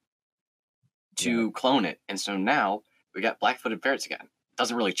extinct to clone it. And so now we got black-footed ferrets again.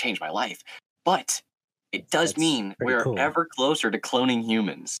 Doesn't really change my life, but it does That's mean pretty we're cool. ever closer to cloning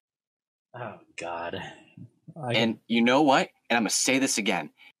humans. Oh God. And you know what? And I'm gonna say this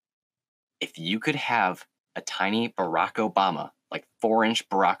again. If you could have a tiny Barack Obama, like 4-inch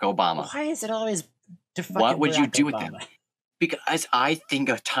Barack Obama, why is it always to fucking what would you Barack do with Obama? him? Because I think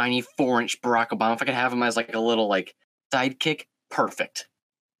a tiny 4-inch Barack Obama, if I could have him as like a little like sidekick, perfect.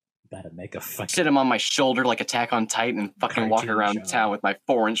 Gotta make a fucking Sit him on my shoulder like Attack on Titan and fucking walk cartoon around show. town with my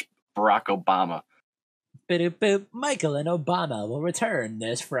 4-inch Barack Obama. Boop, boop. Michael and Obama will return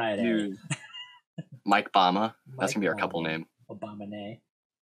this Friday. Dude. Mike Obama. That's Mike gonna be our couple Obama. name. Obama nay.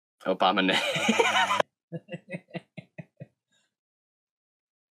 Obama name.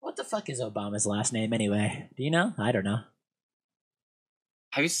 What the fuck is Obama's last name anyway? Do you know? I don't know.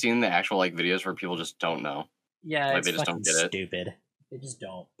 Have you seen the actual like videos where people just don't know? Yeah, Like, it's they just fucking don't get it. stupid. They just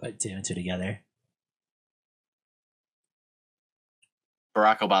don't put two and two together.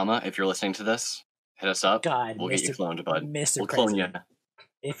 Barack Obama, if you're listening to this, hit us up. God, We'll get you cloned, bud. Mr. We'll clone you. President,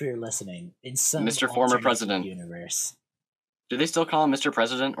 if you're listening, in some Mr. Former alternate President. universe, Do they still call him Mr.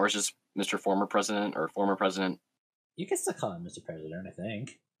 President, or is it just Mr. Former President or Former President? you can still call him Mr. President. I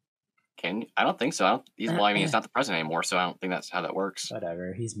think. Can you? I don't think so. Well, I mean, he's not the president anymore, so I don't think that's how that works.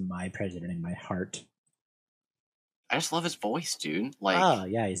 Whatever. He's my president in my heart. I just love his voice, dude. Like, Oh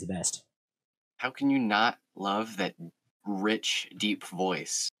yeah, he's the best. how can you not love that rich, deep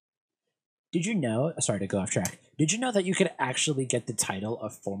voice? Did you know? Sorry to go off track. Did you know that you could actually get the title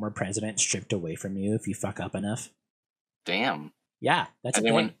of former president stripped away from you if you fuck up enough? Damn. Yeah, that's a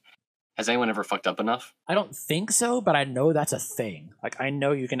thing. Has anyone ever fucked up enough? I don't think so, but I know that's a thing. Like, I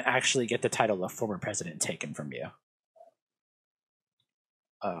know you can actually get the title of former president taken from you.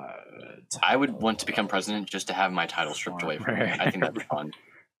 I would want to become president just to have my title stripped away from me. I think that'd be fun.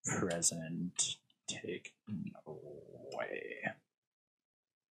 President taken away.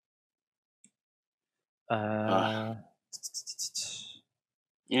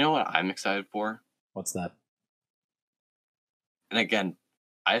 You know what I'm excited for? What's that? And again,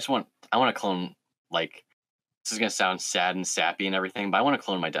 I want to clone, like, this is going to sound sad and sappy and everything, but I want to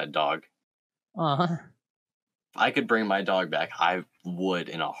clone my dead dog. Uh-huh. If I could bring my dog back, I would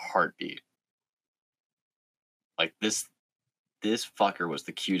in a heartbeat. Like, this fucker was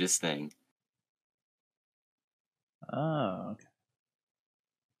the cutest thing. Oh, okay.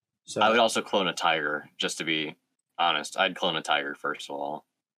 So I would also clone a tiger, just to be honest. I'd clone a tiger, first of all.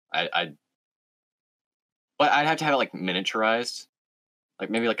 But I'd have to have it, like, miniaturized. Like,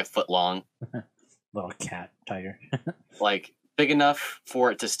 maybe, like, a foot long. little cat tiger. Like, big enough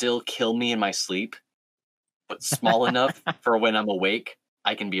for it to still kill me in my sleep, but small enough for when I'm awake,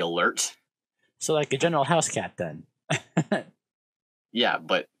 I can be alert. So like a general house cat then. Yeah,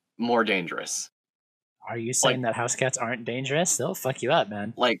 but more dangerous. Are you saying that house cats aren't dangerous? They'll fuck you up,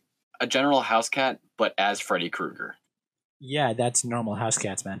 man. Like a general house cat, but as Freddy Krueger. Yeah, that's normal house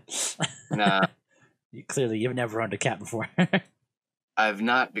cats, man. Nah. Clearly, you've never owned a cat before. I've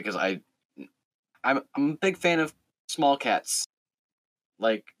not, because I'm a big fan of small cats.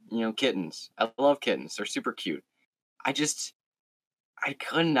 Like, kittens. I love kittens. They're super cute. I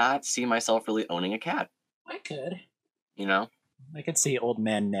could not see myself really owning a cat. I could. I could see old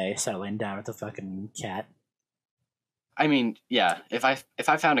man Nay settling down with a fucking cat. I mean, yeah. If I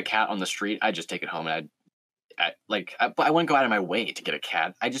found a cat on the street, I'd just take it home, and but I wouldn't go out of my way to get a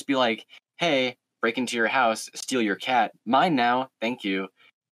cat. I'd just be like, hey, break into your house, steal your cat. Mine now, thank you.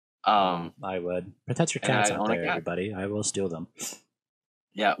 I would protect your and cats I out own a there, cat. everybody. I will steal them.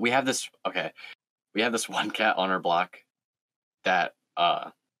 Yeah, we have this. Okay, we have this one cat on our block that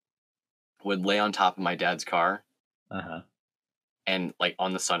would lay on top of my dad's car and like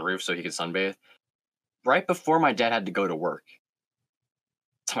on the sunroof so he could sunbathe. Right before my dad had to go to work,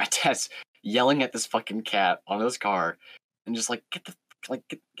 so my dad's yelling at this fucking cat on his car, and just like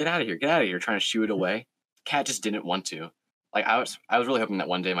get out of here, trying to shoo it away. Cat just didn't want to. Like I was really hoping that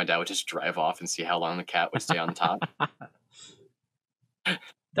one day my dad would just drive off and see how long the cat would stay on top.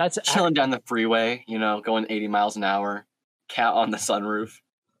 That's chilling down the freeway, going 80 miles an hour, cat on the sunroof.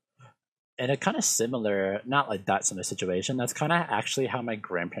 And a kind of similar, not like that similar situation. That's kind of actually how my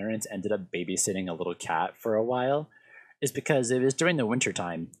grandparents ended up babysitting a little cat for a while, is because it was during the winter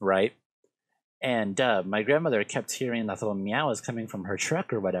time, right? And my grandmother kept hearing that little meows coming from her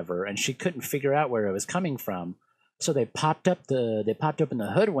truck or whatever, and she couldn't figure out where it was coming from. So they popped up in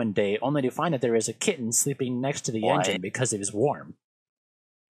the hood one day, only to find that there was a kitten sleeping next to the engine because it was warm.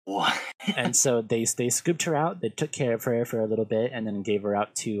 What? And so they scooped her out. They took care of her for a little bit, and then gave her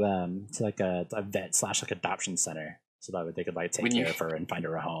out to like a vet / like adoption center, so that they could like take care of her and find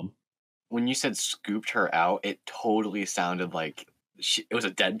her a home. When you said scooped her out, it totally sounded like it was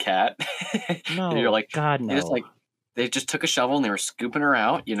a dead cat. No, you're like, God, no. They just took a shovel and they were scooping her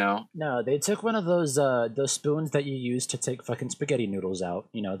out, No, they took one of those spoons that you use to take fucking spaghetti noodles out,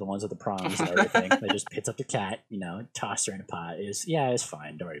 the ones with the prongs and everything. They just picked up the cat, tossed her in a pot. It's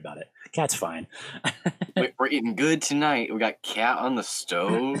fine. Don't worry about it. Cat's fine. We're eating good tonight. We got cat on the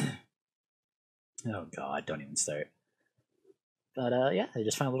stove. Oh, God, don't even start. But, yeah, they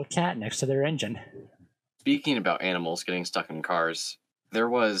just found a little cat next to their engine. Speaking about animals getting stuck in cars, there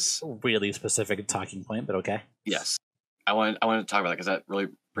was... really specific talking point, but okay. Yes. I wanted to talk about that because that really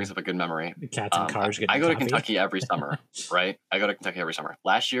brings up a good memory. Cats and cars getting I go coffee. to Kentucky every summer, right? I go to Kentucky every summer.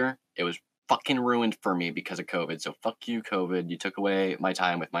 Last year, it was fucking ruined for me because of COVID. So fuck you, COVID. You took away my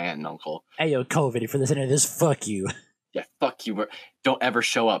time with my aunt and uncle. Hey, yo, COVID, if you're listening to this, fuck you. Yeah, fuck you. Don't ever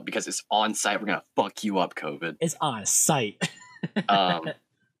show up because it's on site. We're going to fuck you up, COVID. It's on site.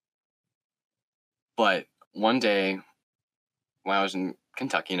 But one day, when I was in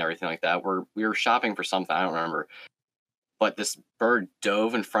Kentucky and everything like that, we were shopping for something. I don't remember. But this bird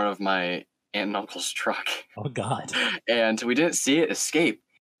dove in front of my aunt and uncle's truck. Oh, God. And we didn't see it escape.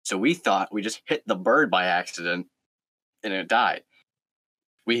 So we thought we just hit the bird by accident and it died.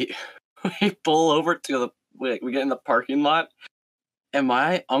 We pull over we get in the parking lot, and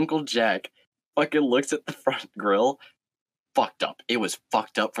my Uncle Jack fucking looks at the front grill. Fucked up. It was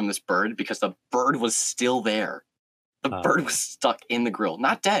fucked up from this bird because the bird was still there. The bird was stuck in the grill.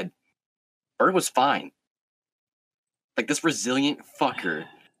 Not dead. Bird was fine. Like, this resilient fucker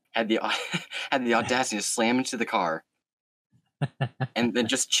had the audacity to slam into the car and then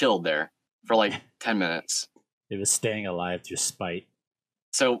just chilled there for like 10 minutes. It was staying alive through spite.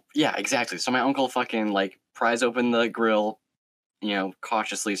 So, yeah, exactly. So my uncle fucking, like, pries open the grill,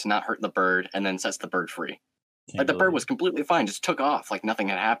 cautiously to not hurt the bird, and then sets the bird free. The bird was completely fine, just took off like nothing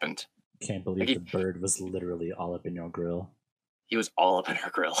had happened. Can't believe the bird was literally all up in your grill. He was all up in her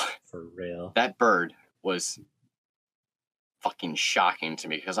grill. For real. That bird was fucking shocking to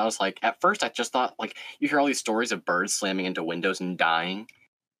me because I was like, at first I just thought, like, you hear all these stories of birds slamming into windows and dying.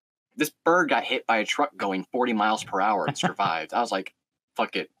 This bird got hit by a truck going 40 miles per hour and survived. I was like,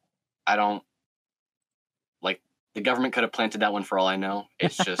 fuck it. I don't, like, the government could have planted that one for all I know.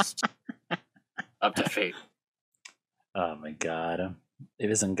 It's just up to fate. Oh my God. It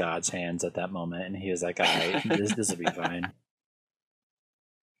was in God's hands at that moment, and he was like, all right, this will be fine.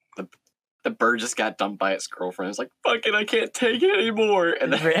 The bird just got dumped by its girlfriend. It's like, fuck it, I can't take it anymore.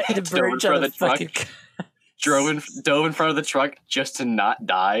 And then the bird dove in front of the truck, dove in front of the truck just to not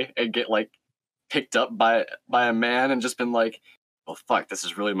die and get, like, picked up by a man and just been like, well, fuck, this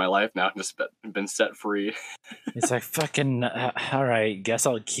is really my life now. I've just been set free. It's like, fucking, all right, guess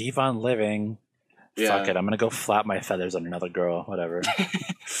I'll keep on living. Yeah. Fuck it, I'm gonna go flap my feathers on another girl, whatever.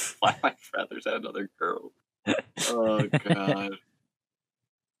 Flap my feathers at another girl. Oh, God.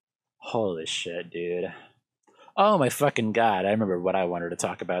 Holy shit, dude. Oh my fucking God, I remember what I wanted to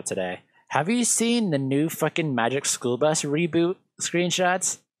talk about today. Have you seen the new fucking Magic School Bus reboot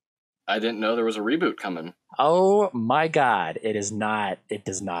screenshots? I didn't know there was a reboot coming. Oh my God, it does not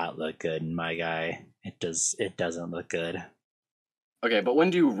look good, my guy. It doesn't look good. Okay, but when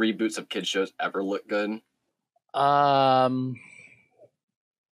do reboots of kids shows ever look good?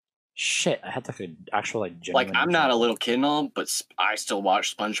 Shit, I had like an actual like genuine. Like, I'm not a little kid and all, but I still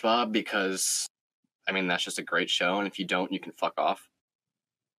watch SpongeBob because, I mean, that's just a great show, and if you don't, you can fuck off.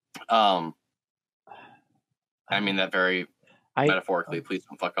 I mean that very metaphorically. Please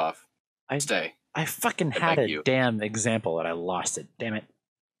don't fuck off. Stay. I fucking had a damn example and I lost it. Damn it.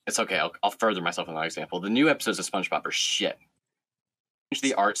 It's okay. I'll further myself in that example. The new episodes of SpongeBob are shit.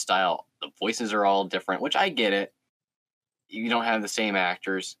 The art style, the voices are all different, which I get it. You don't have the same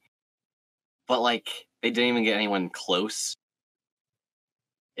actors, but like they didn't even get anyone close.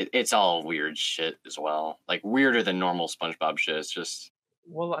 It's all weird shit as well, like weirder than normal SpongeBob shit. It's just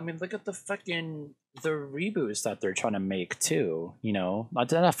well, I mean, look at the reboots that they're trying to make too. You know,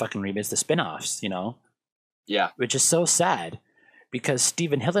 not fucking reboots, the spinoffs. You know, yeah, which is so sad. Because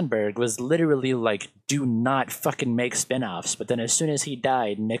Steven Hillenburg was literally like, do not fucking make spinoffs. But then as soon as he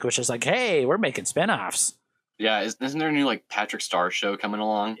died, Nick was just like, hey, we're making spinoffs. Yeah, isn't there a new like Patrick Star show coming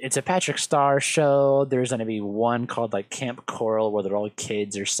along? It's a Patrick Star show. There's going to be one called like Camp Coral where they're all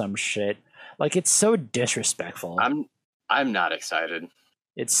kids or some shit. Like, it's so disrespectful. I'm not excited.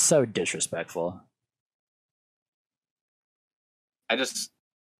 It's so disrespectful.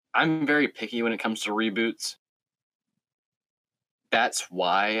 I'm very picky when it comes to reboots. That's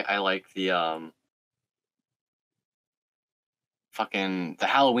why I like the the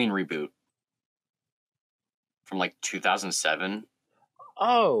Halloween reboot from like 2007.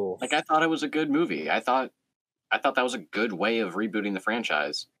 Oh, like I thought it was a good movie. I thought that was a good way of rebooting the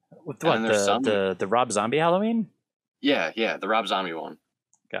franchise. With what, the Rob Zombie Halloween? Yeah, the Rob Zombie one.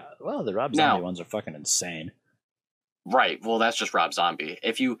 God, well, the Rob Zombie ones are fucking insane. Right. Well, that's just Rob Zombie.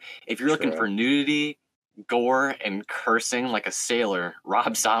 If you're looking for nudity, gore, and cursing like a sailor,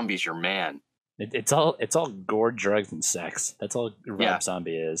 Rob Zombie's your man. It's all gore, drugs, and sex. That's all Rob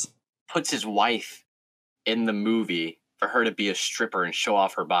Zombie is. Puts his wife in the movie for her to be a stripper and show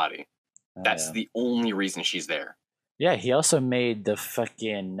off her body. That's the only reason she's there. Yeah, he also made the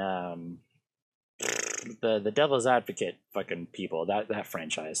fucking the Devil's Advocate fucking people, that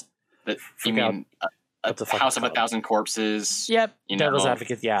franchise. You mean House of 1,000 Corpses? Yep. Devil's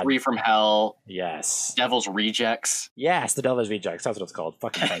Advocate, yeah. Free from Hell. Yes. Devil's Rejects. Yes, the Devil's Rejects. That's what it's called.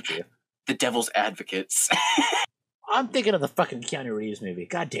 Fucking thank you. The Devil's Advocates. I'm thinking of the fucking Keanu Reeves movie.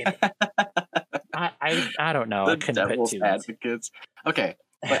 God damn it. I don't know. The I couldn't Devil's Advocates. Okay,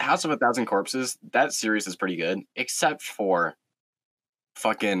 but House of 1,000 Corpses, that series is pretty good, except for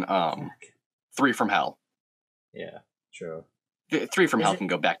fucking Three from Hell. Yeah, true. Three from Hell can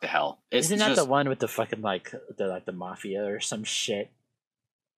go back to hell. Isn't that the one with the fucking the mafia or some shit?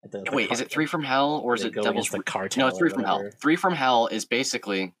 Wait, is it Three from Hell or is it Devil's the Cartel? No, it's Three from Hell. Three from Hell is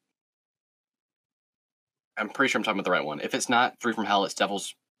basically. I'm pretty sure I'm talking about the right one. If it's not Three from Hell, it's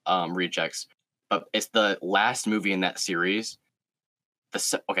Devil's Rejects. But it's the last movie in that series.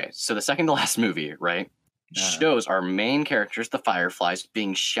 So the second to last movie, right? Shows our main characters, the Fireflies,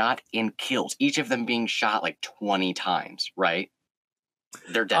 being shot and killed. Each of them being shot like 20 times, right?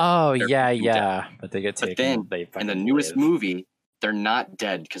 They're dead. Oh, they're dead. But they get taken. But then, in the newest movie, they're not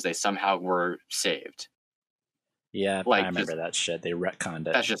dead because they somehow were saved. Yeah, I remember that shit. They retconned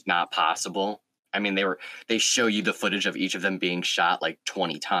it. That's just not possible. I mean, they show you the footage of each of them being shot like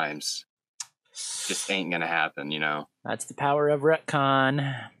 20 times. Just ain't gonna happen, you know? That's the power of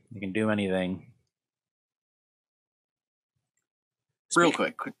retcon. You can do anything. Real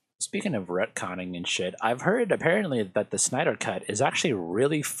quick. Speaking of retconning and shit, I've heard apparently that the Snyder Cut is actually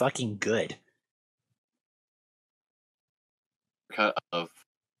really fucking good. Cut of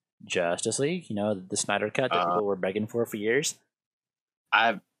Justice League, you know, the Snyder Cut that people were begging for years.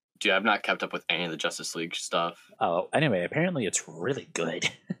 I've not kept up with any of the Justice League stuff. Oh, anyway, apparently it's really good.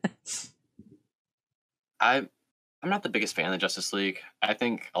 I'm not the biggest fan of the Justice League. I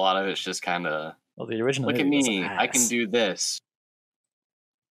think a lot of it's just kind of the original. Look at me, I can do this.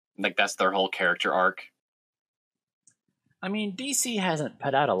 Like that's their whole character arc. I mean, DC hasn't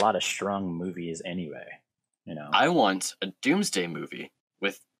put out a lot of strong movies anyway. You know, I want a Doomsday movie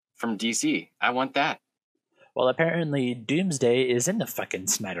from DC. I want that. Well, apparently Doomsday is in the fucking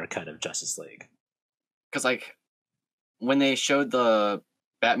Snyder Cut of Justice League. Because like when they showed the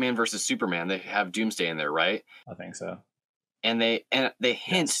Batman versus Superman, they have Doomsday in there, right? I think so. And they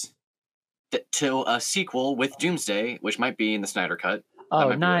hint to a sequel with Doomsday, which might be in the Snyder Cut.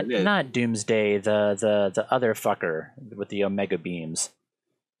 Oh, not Doomsday, the other fucker with the Omega beams.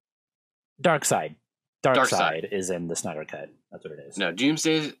 Darkseid. Darkseid is in the Snyder Cut. That's what it is. No,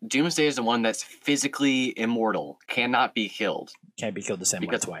 Doomsday is the one that's physically immortal, cannot be killed. Can't be killed the same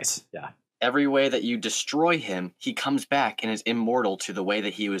way twice. Yeah. Every way that you destroy him, he comes back and is immortal to the way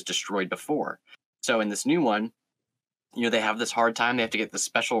that he was destroyed before. So in this new one, you know, they have this hard time. They have to get the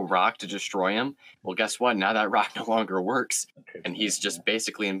special rock to destroy him. Well, guess what? Now that rock no longer works, and he's just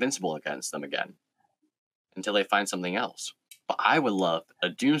basically invincible against them again until they find something else. But I would love a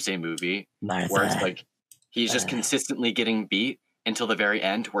Doomsday movie where it's like He's just consistently getting beat until the very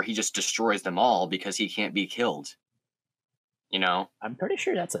end, where he just destroys them all because he can't be killed. You know? I'm pretty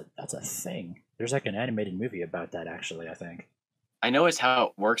sure that's a thing. There's like an animated movie about that, actually, I think. I know it's how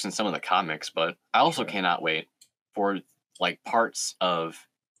it works in some of the comics, but I also cannot wait for like parts of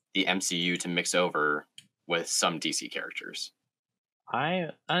the MCU to mix over with some DC characters.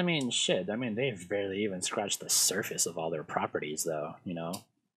 I mean, shit. I mean, they've barely even scratched the surface of all their properties, though. You know.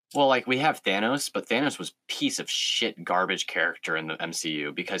 Well, like we have Thanos, but Thanos was piece of shit garbage character in the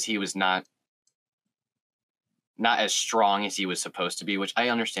MCU because he was not as strong as he was supposed to be, which I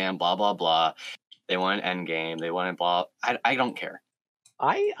understand. Blah blah blah. They wanted Endgame. They wanted blah. I don't care.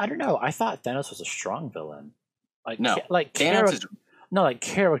 I don't know. I thought Thanos was a strong villain. Like no, like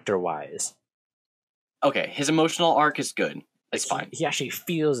character wise. Okay, his emotional arc is good. It's fine. He actually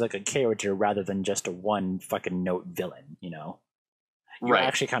feels like a character rather than just a one fucking note villain, you know? You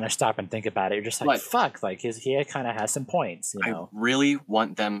actually kind of stop and think about it. You're just like, fuck, like he kind of has some points, you know? I really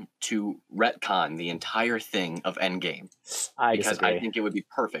want them to retcon the entire thing of Endgame. Because I think it would be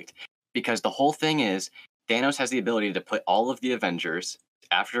perfect. Because the whole thing is, Thanos has the ability to put all of the Avengers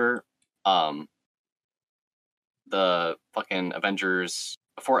after the fucking Avengers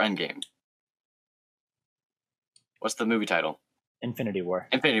before Endgame. What's the movie title? Infinity War.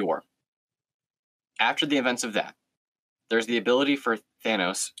 Infinity War. After the events of that, there's the ability for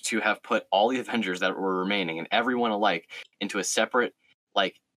Thanos to have put all the Avengers that were remaining and everyone alike into a separate,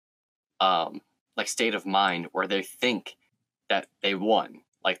 like state of mind where they think that they won,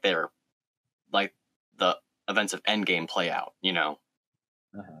 like they're, like the events of Endgame play out, you know,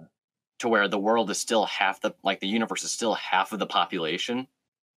 to where the world is still half the universe is still half of the population,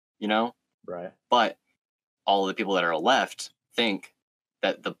 you know, right? But all of the people that are left think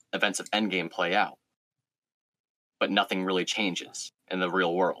that the events of Endgame play out. But nothing really changes in the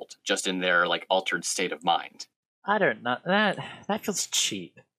real world, just in their like altered state of mind. I don't know. That feels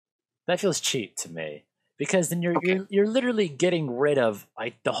cheap. That feels cheap to me. Because then you're literally getting rid of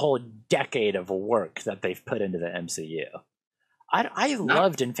like the whole decade of work that they've put into the MCU. I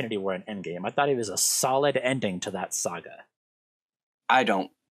loved Infinity War and Endgame. I thought it was a solid ending to that saga. I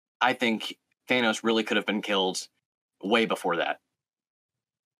don't. I think Thanos really could have been killed way before that.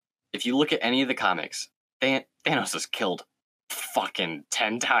 If you look at any of the comics, Thanos is killed fucking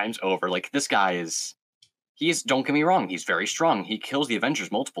 10 times over. Like, this guy is... don't get me wrong, he's very strong. He kills the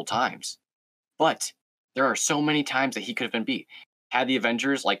Avengers multiple times. But there are so many times that he could have been beat. Had the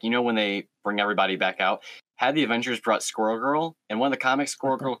Avengers, like, you know when they bring everybody back out, had the Avengers brought Squirrel Girl, in one of the comics,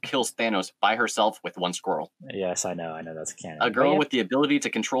 Squirrel Girl kills Thanos by herself with one squirrel. Yes, I know that's canon. A girl with the ability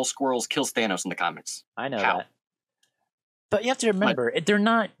to control squirrels kills Thanos in the comics. I know that. But you have to remember, they're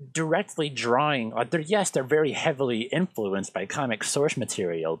not directly drawing. They're very heavily influenced by comic source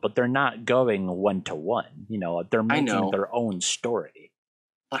material, but they're not going one to one. You know, they're making their own story.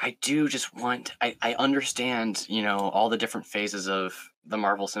 But I do just want. I understand, you know, all the different phases of the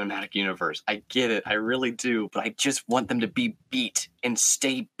Marvel Cinematic Universe. I get it. I really do. But I just want them to be beat and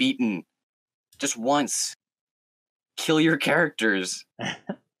stay beaten, just once. Kill your characters.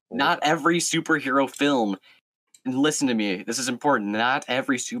 Not every superhero film. And listen to me, this is important. Not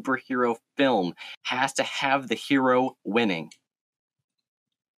every superhero film has to have the hero winning.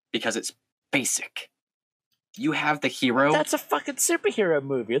 Because it's basic. You have the hero. That's a fucking superhero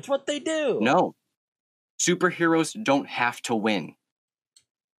movie. It's what they do. No. Superheroes don't have to win.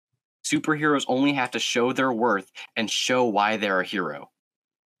 Superheroes only have to show their worth and show why they're a hero.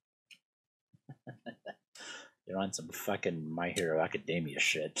 You're on some fucking My Hero Academia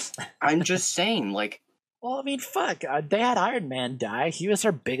shit. I'm just saying, like... Well, I mean, fuck. They had Iron Man die. He was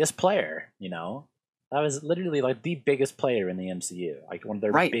their biggest player, you know? That was literally, like, the biggest player in the MCU. Like, one of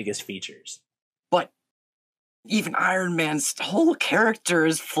their biggest features. But even Iron Man's whole character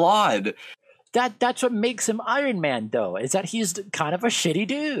is flawed. That's what makes him Iron Man, though, is that he's kind of a shitty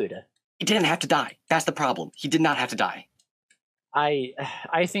dude. He didn't have to die. That's the problem. He did not have to die. I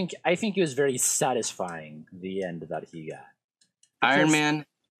think it was very satisfying, the end that he got. Iron Man...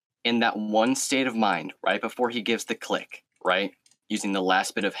 in that one state of mind, right before he gives the click, right, using the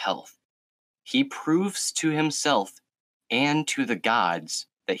last bit of health, he proves to himself and to the gods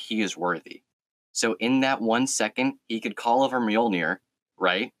that he is worthy. So in that 1 second, he could call over Mjolnir,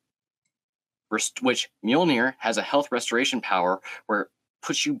 right, which Mjolnir has a health restoration power where it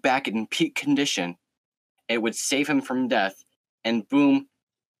puts you back in peak condition. It would save him from death, and boom,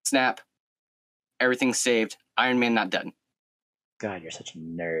 snap, everything's saved. Iron Man not dead. God, you're such a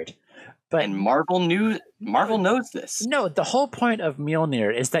nerd. And Marvel knows this. No, the whole point of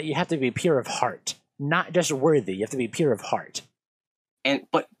Mjolnir is that you have to be pure of heart, not just worthy. You have to be pure of heart.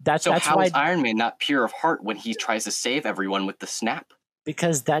 But That's how why, is Iron Man not pure of heart when he tries to save everyone with the snap?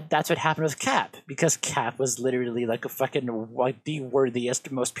 because that's what happened with Cap. Because Cap was literally like a fucking like the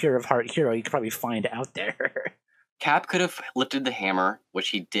worthiest, most pure of heart hero you could probably find out there. Cap could have lifted the hammer, which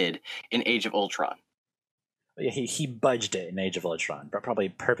he did in Age of Ultron. He budged it in Age of Ultron, but probably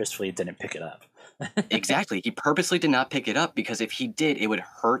purposefully didn't pick it up. Exactly. He purposely did not pick it up because if he did, it would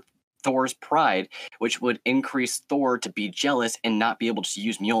hurt Thor's pride, which would increase Thor to be jealous and not be able to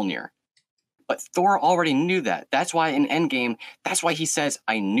use Mjolnir. But Thor already knew that. That's why in Endgame, that's why he says,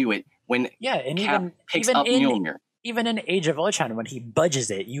 "I knew it," when Yeah, and Cap picks up Mjolnir. Even in Age of Ultron, when he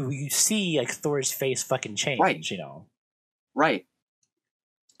budges it, you see like Thor's face fucking change. Right. You know. Right.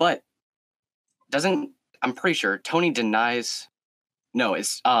 But I'm pretty sure Tony denies. No,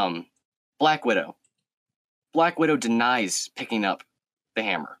 it's Black Widow. Black Widow denies picking up the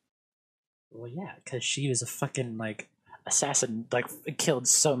hammer. Well, yeah, because she was a fucking like assassin, like killed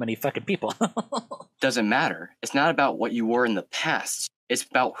so many fucking people. Doesn't matter. It's not about what you were in the past. It's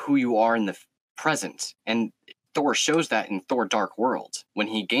about who you are in the present. And Thor shows that in Thor Dark World. When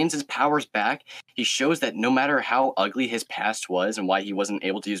he gains his powers back, he shows that no matter how ugly his past was and why he wasn't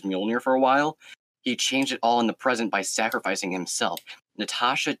able to use Mjolnir for a while, he changed it all in the present by sacrificing himself.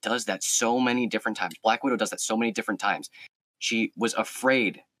 Natasha does that so many different times. Black Widow does that so many different times. She was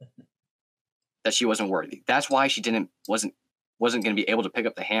afraid that she wasn't worthy. That's why she wasn't going to be able to pick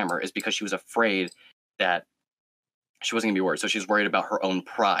up the hammer, is because she was afraid that she wasn't going to be worthy. So she was worried about her own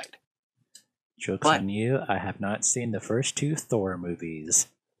pride. Joke's on you. I have not seen the first 2 Thor movies.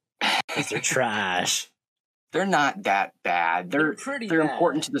 They're trash. They're not that bad. They're bad.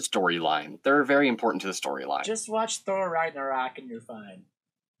 important to the storyline. They're very important to the storyline. Just watch Thor Ragnarok and you're fine.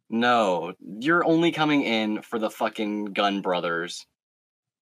 No, you're only coming in for the fucking Gunn brothers.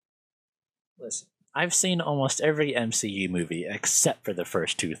 Listen, I've seen almost every MCU movie except for the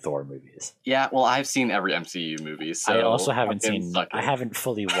first 2 Thor movies. Yeah, well, I've seen every MCU movie. So I also haven't I haven't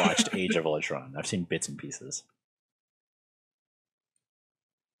fully watched Age of Ultron. I've seen bits and pieces.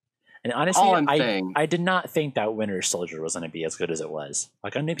 And honestly, I did not think that Winter Soldier was going to be as good as it was.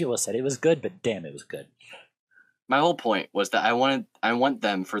 Like, I knew people said it was good, but damn, it was good. My whole point was that I want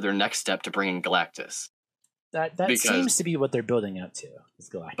them for their next step to bring in Galactus. That seems to be what they're building up to. Is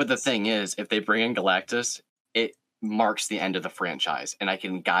Galactus. But the thing is, if they bring in Galactus, it marks the end of the franchise, and I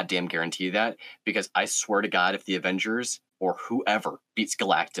can goddamn guarantee that, because I swear to God, if the Avengers or whoever beats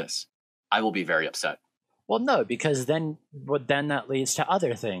Galactus, I will be very upset. Well, no, because then that leads to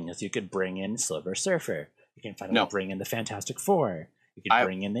other things. You could bring in Silver Surfer. You can finally bring in the Fantastic Four. You could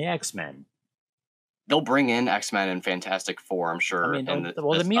bring in the X-Men. They'll bring in X-Men and Fantastic Four, I'm sure. I mean,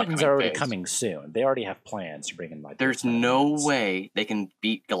 the mutants are already coming soon. They already have plans to bring in. Like, there's no way they can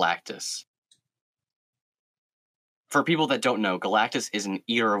beat Galactus. For people that don't know, Galactus is an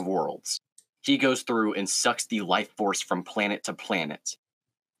eater of worlds. He goes through and sucks the life force from planet to planet.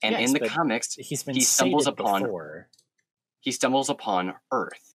 And in the comics, he stumbles upon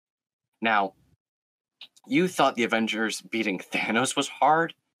Earth. Now, you thought the Avengers beating Thanos was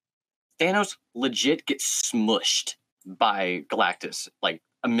hard. Thanos legit gets smushed by Galactus like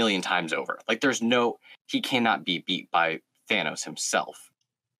a million times over. Like, he cannot be beat by Thanos himself.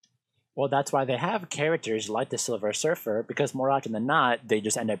 Well, that's why they have characters like the Silver Surfer, because more often than not, they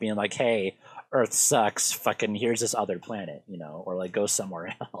just end up being like, hey, Earth sucks, fucking here's this other planet, or like go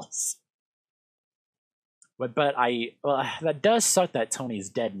somewhere else. But that does suck that Tony's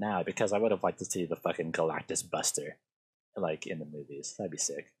dead now, because I would have liked to see the fucking Galactus Buster, like, in the movies. That'd be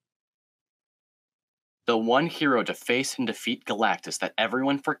sick. The one hero to face and defeat Galactus that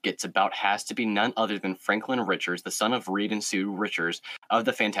everyone forgets about has to be none other than Franklin Richards, the son of Reed and Sue Richards of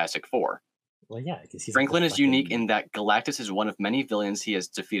the Fantastic Four. Well, yeah, because Franklin is unique in that Galactus is one of many villains he has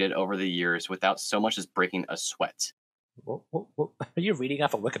defeated over the years without so much as breaking a sweat. What? Are you reading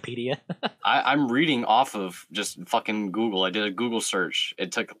off of Wikipedia? I'm reading off of just fucking Google. I did a Google search.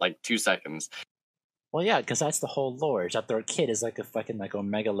 It took like 2 seconds. Well, yeah, because that's the whole lore. Is that their kid is like a fucking like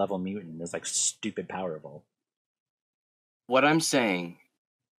Omega level mutant, is like stupid powerful. What I'm saying,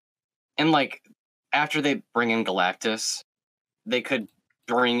 and like after they bring in Galactus, they could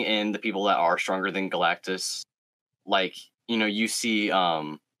bring in the people that are stronger than Galactus. Like, you see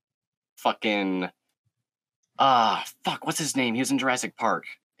fucking what's his name? He was in Jurassic Park.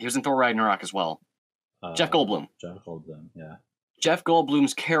 He was in Thor Ragnarok as well. Jeff Goldblum. Jeff Goldblum, yeah. Jeff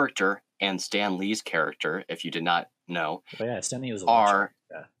Goldblum's character and Stan Lee's character, if you did not know, but yeah, Stan Lee was a Watcher.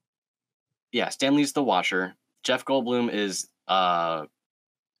 Yeah, Stan Lee's the Watcher. Jeff Goldblum is the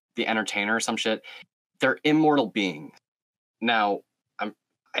Entertainer or some shit. They're immortal beings. Now,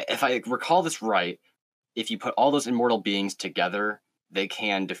 if I recall this right, if you put all those immortal beings together, they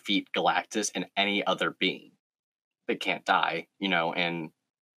can defeat Galactus and any other being. They can't die,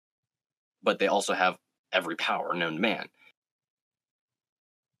 but they also have every power known to man.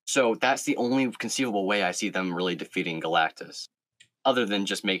 So that's the only conceivable way I see them really defeating Galactus, other than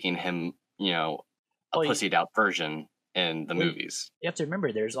just making him, a pussied out version in the movies. You have to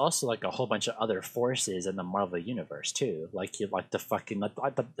remember, there's also like a whole bunch of other forces in the Marvel universe too. Like the fucking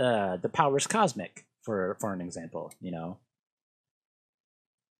the powers cosmic for an example.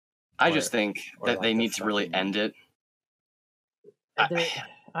 I just think that they need to really end it.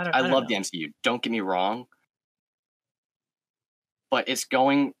 I love the MCU. Don't get me wrong, but it's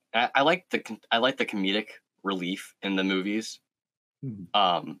going. I like the comedic relief in the movies.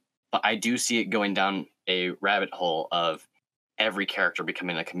 Mm-hmm. But I do see it going down a rabbit hole of every character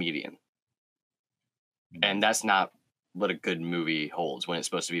becoming a comedian, and that's not what a good movie holds when it's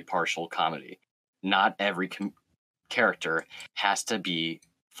supposed to be partial comedy. Not every character has to be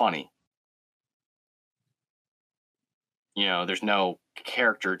funny. There's no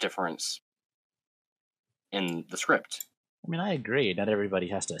character difference in the script. I mean, I agree. Not everybody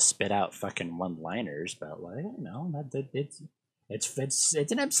has to spit out fucking one-liners, but it's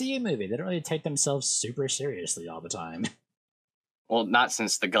an MCU movie. They don't really take themselves super seriously all the time. Well, not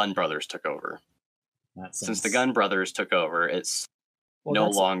since the Gunn brothers took over. Since the Gunn brothers took over, it's no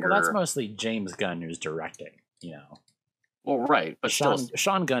longer. Well, that's mostly James Gunn who's directing. Well, right, but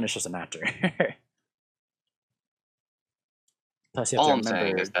Sean Gunn is just an actor. Plus, you have to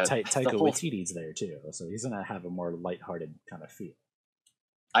remember Taika Waititi's there too, so he's gonna have a more lighthearted kind of feel.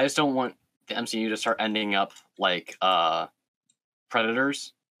 I just don't want the MCU to start ending up like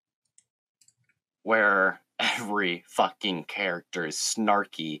Predators, where every fucking character is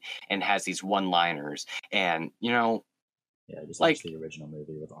snarky and has these one-liners, and yeah, just like the original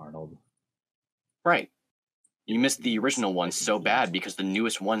movie with Arnold. Right, you missed the original ones so bad because the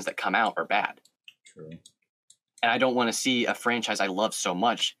newest ones that come out are bad. True. And I don't want to see a franchise I love so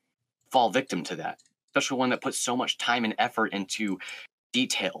much fall victim to that, especially one that puts so much time and effort into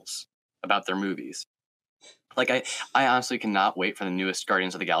details about their movies. Like, I honestly cannot wait for the newest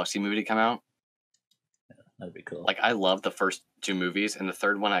Guardians of the Galaxy movie to come out. Yeah, that'd be cool. Like, I love the first two movies, and the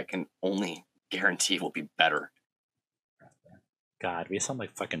third one I can only guarantee will be better. God, we sound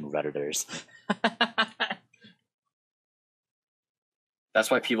like fucking Redditors. That's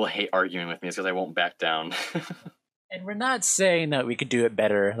why people hate arguing with me, is because I won't back down. And we're not saying that we could do it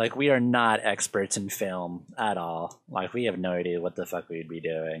better. Like, we are not experts in film at all. Like, we have no idea what the fuck we'd be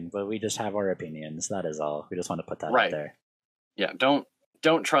doing, but we just have our opinions. That is all. We just want to put that out there. Yeah, don't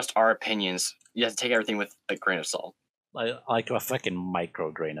trust our opinions. You have to take everything with a grain of salt. Like a fucking micro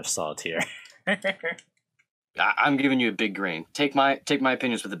grain of salt here. I'm giving you a big grain. Take my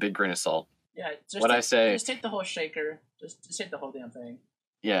opinions with a big grain of salt. Yeah, just take the whole shaker. Just take the whole damn thing.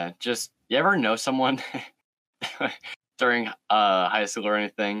 Yeah, you ever know someone during high school or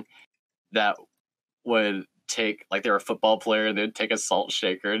anything that would take, like, they're a football player and they'd take a salt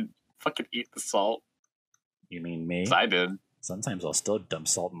shaker and fucking eat the salt? You mean me? I did. Sometimes I'll still dump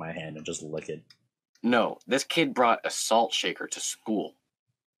salt in my hand and just lick it. No, this kid brought a salt shaker to school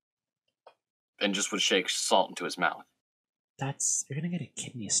and just would shake salt into his mouth. You're gonna get a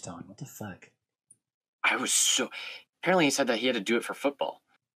kidney stone. What the fuck? Apparently he said that he had to do it for football.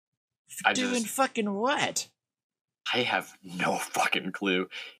 Doing fucking what? I have no fucking clue.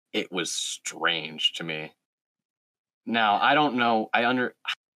 It was strange to me. Now, I don't know. I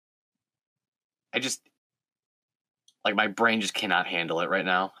just, like, my brain just cannot handle it right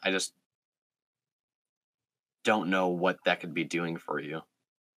now. I just don't know what that could be doing for you,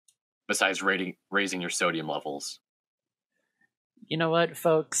 besides raising your sodium levels. You know what,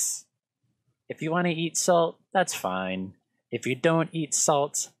 folks? If you want to eat salt, that's fine. If you don't eat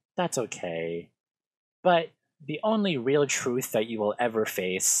salt, that's okay. But the only real truth that you will ever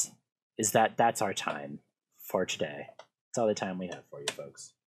face is that that's our time for today. That's all the time we have for you,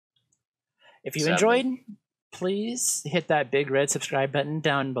 folks. If you enjoyed, please hit that big red subscribe button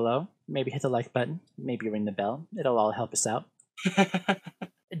down below. Maybe hit the like button. Maybe ring the bell. It'll all help us out.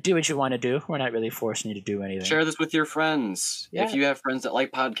 Do what you want to do. We're not really forcing you to do anything. Share this with your friends. Yeah. If you have friends that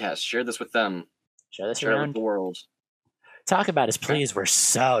like podcasts, share this with them. Share this around. It with the world. Talk about us, please. We're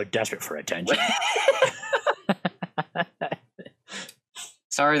so desperate for attention.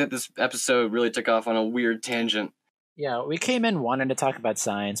 Sorry that this episode really took off on a weird tangent. Yeah, we came in wanting to talk about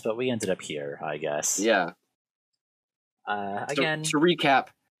science, but we ended up here, I guess. Yeah. Again, to recap,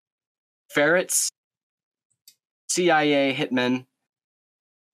 ferrets, CIA hitmen,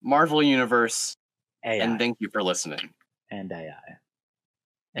 Marvel Universe, AI. And thank you for listening. And AI.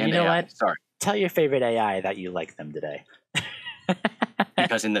 And you know what? Sorry. Tell your favorite AI that you like them today.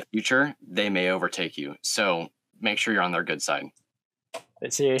 because in the future they may overtake you. So make sure you're on their good side.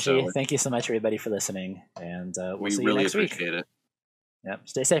 But seriously, thank you so much, everybody, for listening, and we'll see you really next week. appreciate it. Yep.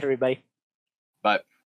 Stay safe, everybody. Bye.